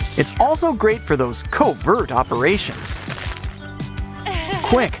 It's also great for those covert operations.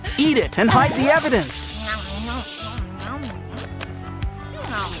 Quick, eat it and hide the evidence.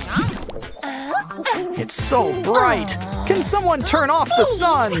 It's so bright. Can someone turn off the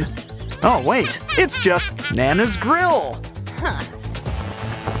sun? Oh, wait, it's just Nana's grill.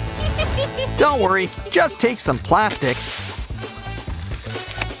 Don't worry, just take some plastic.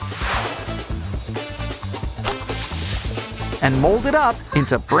 And mold it up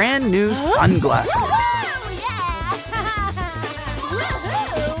into brand new sunglasses.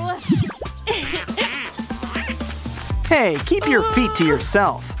 Hey, keep your feet to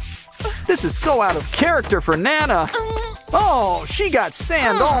yourself. This is so out of character for Nana. Oh, she got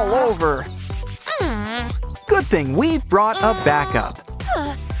sand all over. Good thing we've brought a backup.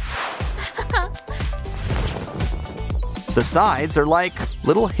 The sides are like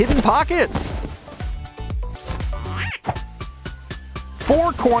little hidden pockets.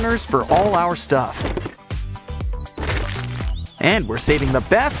 4 corners for all our stuff. And we're saving the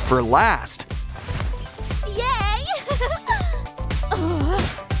best for last.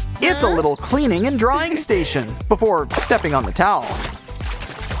 It's a little cleaning and drying station before stepping on the towel.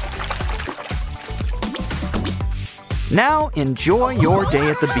 Now enjoy your day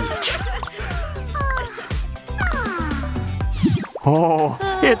at the beach. Oh,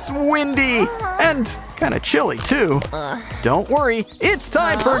 it's windy and kind of chilly too. Don't worry, it's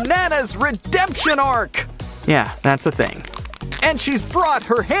time for Nana's redemption arc. Yeah, that's a thing. And she's brought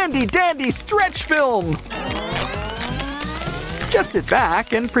her handy dandy stretch film. Just sit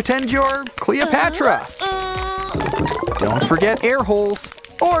back and pretend you're Cleopatra. Don't forget air holes,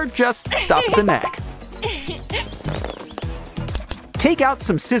 or just stop at the neck. Take out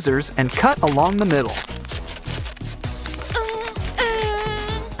some scissors and cut along the middle.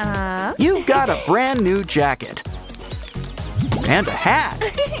 You've got a brand new jacket. And a hat.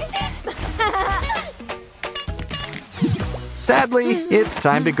 Sadly, it's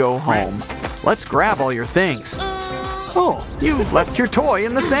time to go home. Let's grab all your things. Oh, you left your toy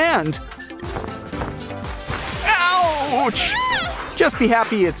in the sand. Ouch! Just be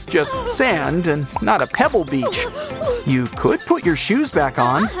happy it's just sand and not a pebble beach. You could put your shoes back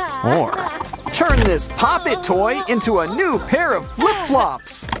on, or turn this Pop-It toy into a new pair of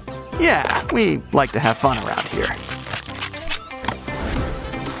flip-flops. Yeah, we like to have fun around here.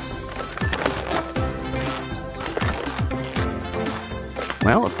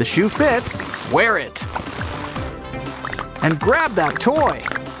 Well, if the shoe fits, wear it. And grab that toy.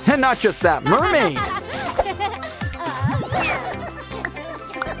 And not just that mermaid.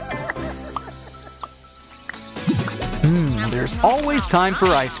 There's always time for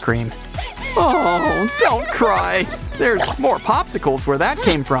ice cream. Oh, don't cry. There's more popsicles where that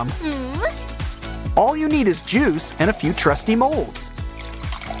came from. All you need is juice and a few trusty molds.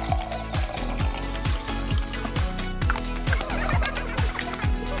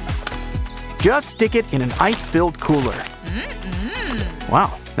 Just stick it in an ice-filled cooler.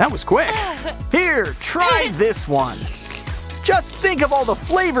 Wow, that was quick. Here, try this one. Just think of all the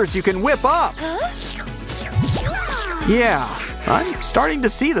flavors you can whip up. Yeah, I'm starting to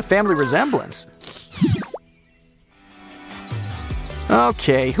see the family resemblance.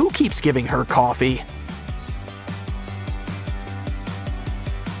 Okay, who keeps giving her coffee?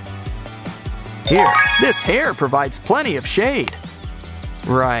 Here, this hair provides plenty of shade.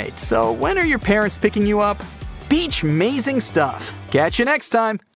 Right, so when are your parents picking you up? Beach-mazing stuff. Catch you next time.